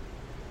end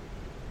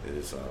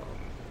is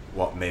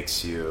what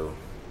makes you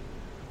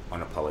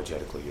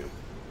unapologetically you?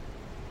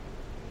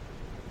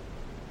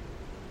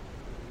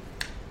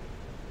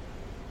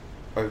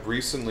 I've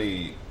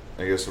recently,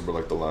 I guess over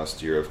like the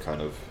last year, I've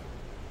kind of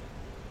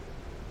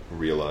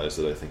realized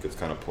that I think it's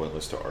kind of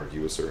pointless to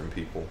argue with certain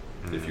people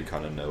if you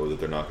kind of know that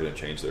they're not going to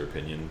change their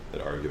opinion, that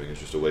arguing is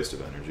just a waste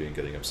of energy and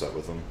getting upset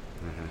with them.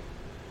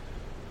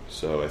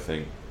 So I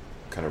think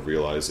kind of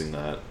realizing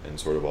that, and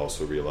sort of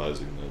also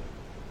realizing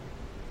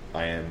that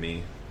I am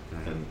me,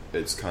 and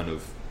it's kind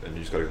of, and you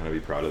just got to kind of be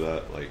proud of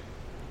that, like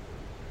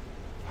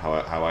how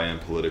I am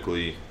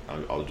politically.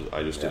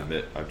 I just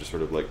admit, I'm just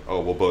sort of like, oh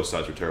well, both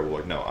sides are terrible.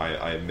 Like, no,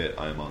 I admit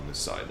I'm on this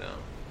side now.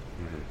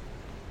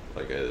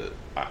 Like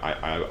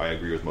I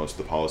agree with most of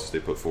the policies they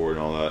put forward and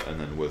all that, and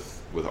then with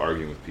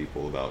arguing with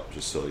people about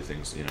just silly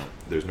things,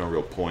 there's no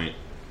real point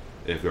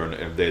if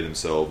they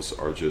themselves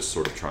are just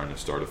sort of trying to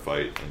start a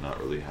fight and not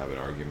really have an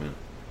argument.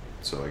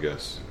 So I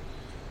guess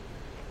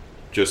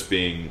just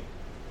being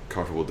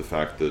comfortable with the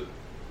fact that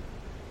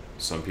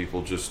some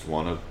people just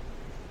want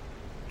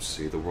to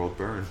see the world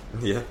burn.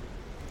 Yeah.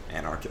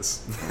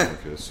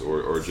 Anarchists.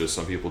 or just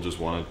some people just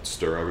want to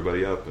stir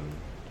everybody up, and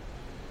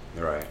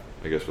Right.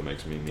 I guess what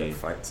makes me me, Get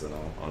fights and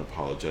all.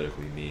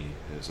 unapologetically me,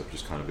 is I've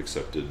just kind of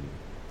accepted.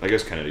 I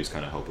guess Kennedy's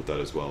kind of helped with that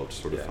as well,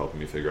 just sort of helping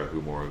me figure out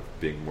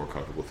being more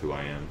comfortable with who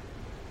I am.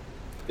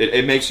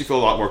 It makes you feel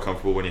a lot more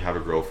comfortable when you have a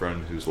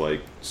girlfriend who's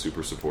like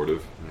super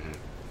supportive.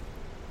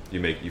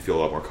 You feel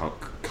a lot more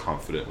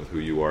confident with who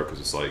you are, because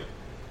it's like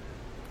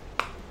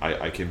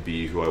I can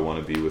be who I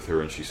want to be with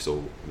her, and she's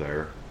still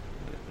there.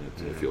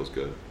 It feels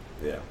good.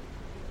 Yeah.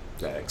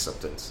 Yeah,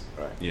 acceptance.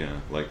 Right.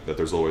 Yeah, like that.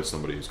 There's always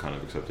somebody who's kind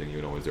of accepting you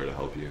and always there to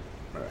help you.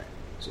 Right.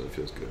 So it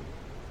feels good.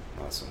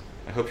 Awesome.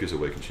 I hope she was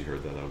awake and she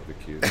heard that. That would be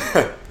cute.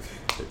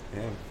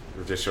 Yeah,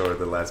 we'll just show her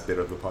the last bit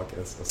of the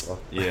podcast. That's all.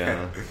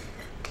 Yeah.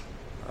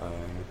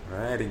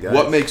 Alrighty, guys.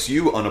 What makes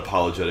you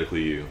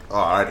unapologetically you? Oh,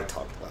 I already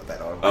talked about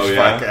that on my Oh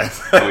yeah.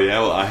 podcast. Oh yeah.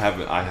 Well, I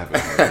haven't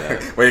heard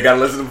that. Well, you gotta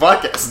listen to the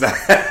podcast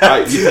now.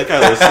 You think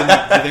I listen?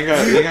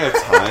 You think I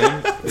have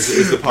time?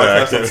 Is the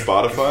podcast on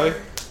Spotify?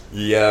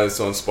 Yeah, it's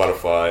on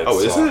Spotify. Oh,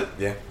 is it?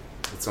 Yeah,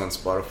 it's on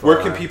Spotify.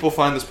 Where can people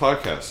find this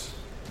podcast?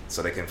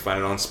 So they can find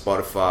it on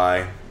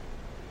Spotify,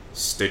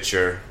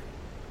 Stitcher,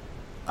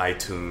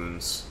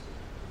 iTunes,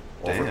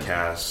 Damn.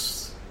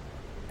 Overcast,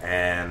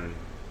 and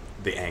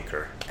the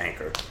Anchor.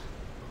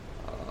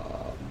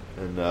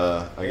 And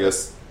I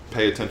guess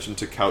pay attention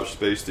to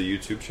Couchspace, the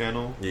YouTube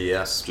channel.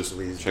 Yes, Just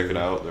please check do. it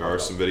out. There are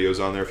some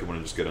videos on there if you want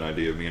to just get an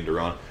idea of me and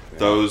Duran. Yeah.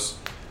 Those,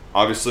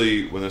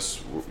 obviously, when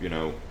this,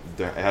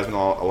 there has been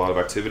a lot of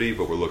activity,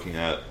 but we're looking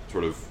at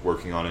sort of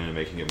working on it and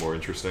making it more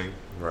interesting.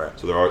 Right.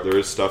 So there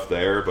is stuff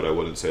there, but I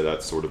wouldn't say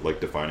that's sort of like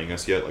defining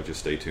us yet. Like,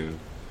 just stay tuned.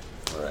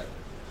 All right.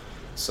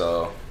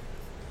 So,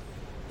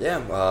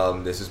 yeah,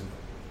 this is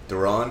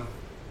Duran,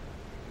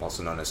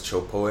 also known as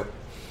Chill Poet.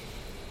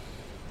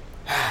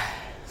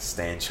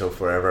 Stay in chill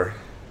forever.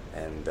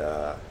 And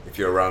if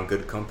you're around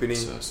good company,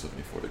 It's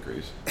 74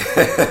 degrees.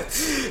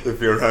 if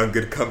you're around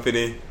good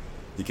company,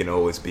 you can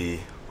always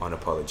be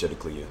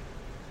unapologetically you.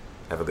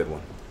 Have a good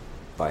one.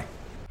 Bye.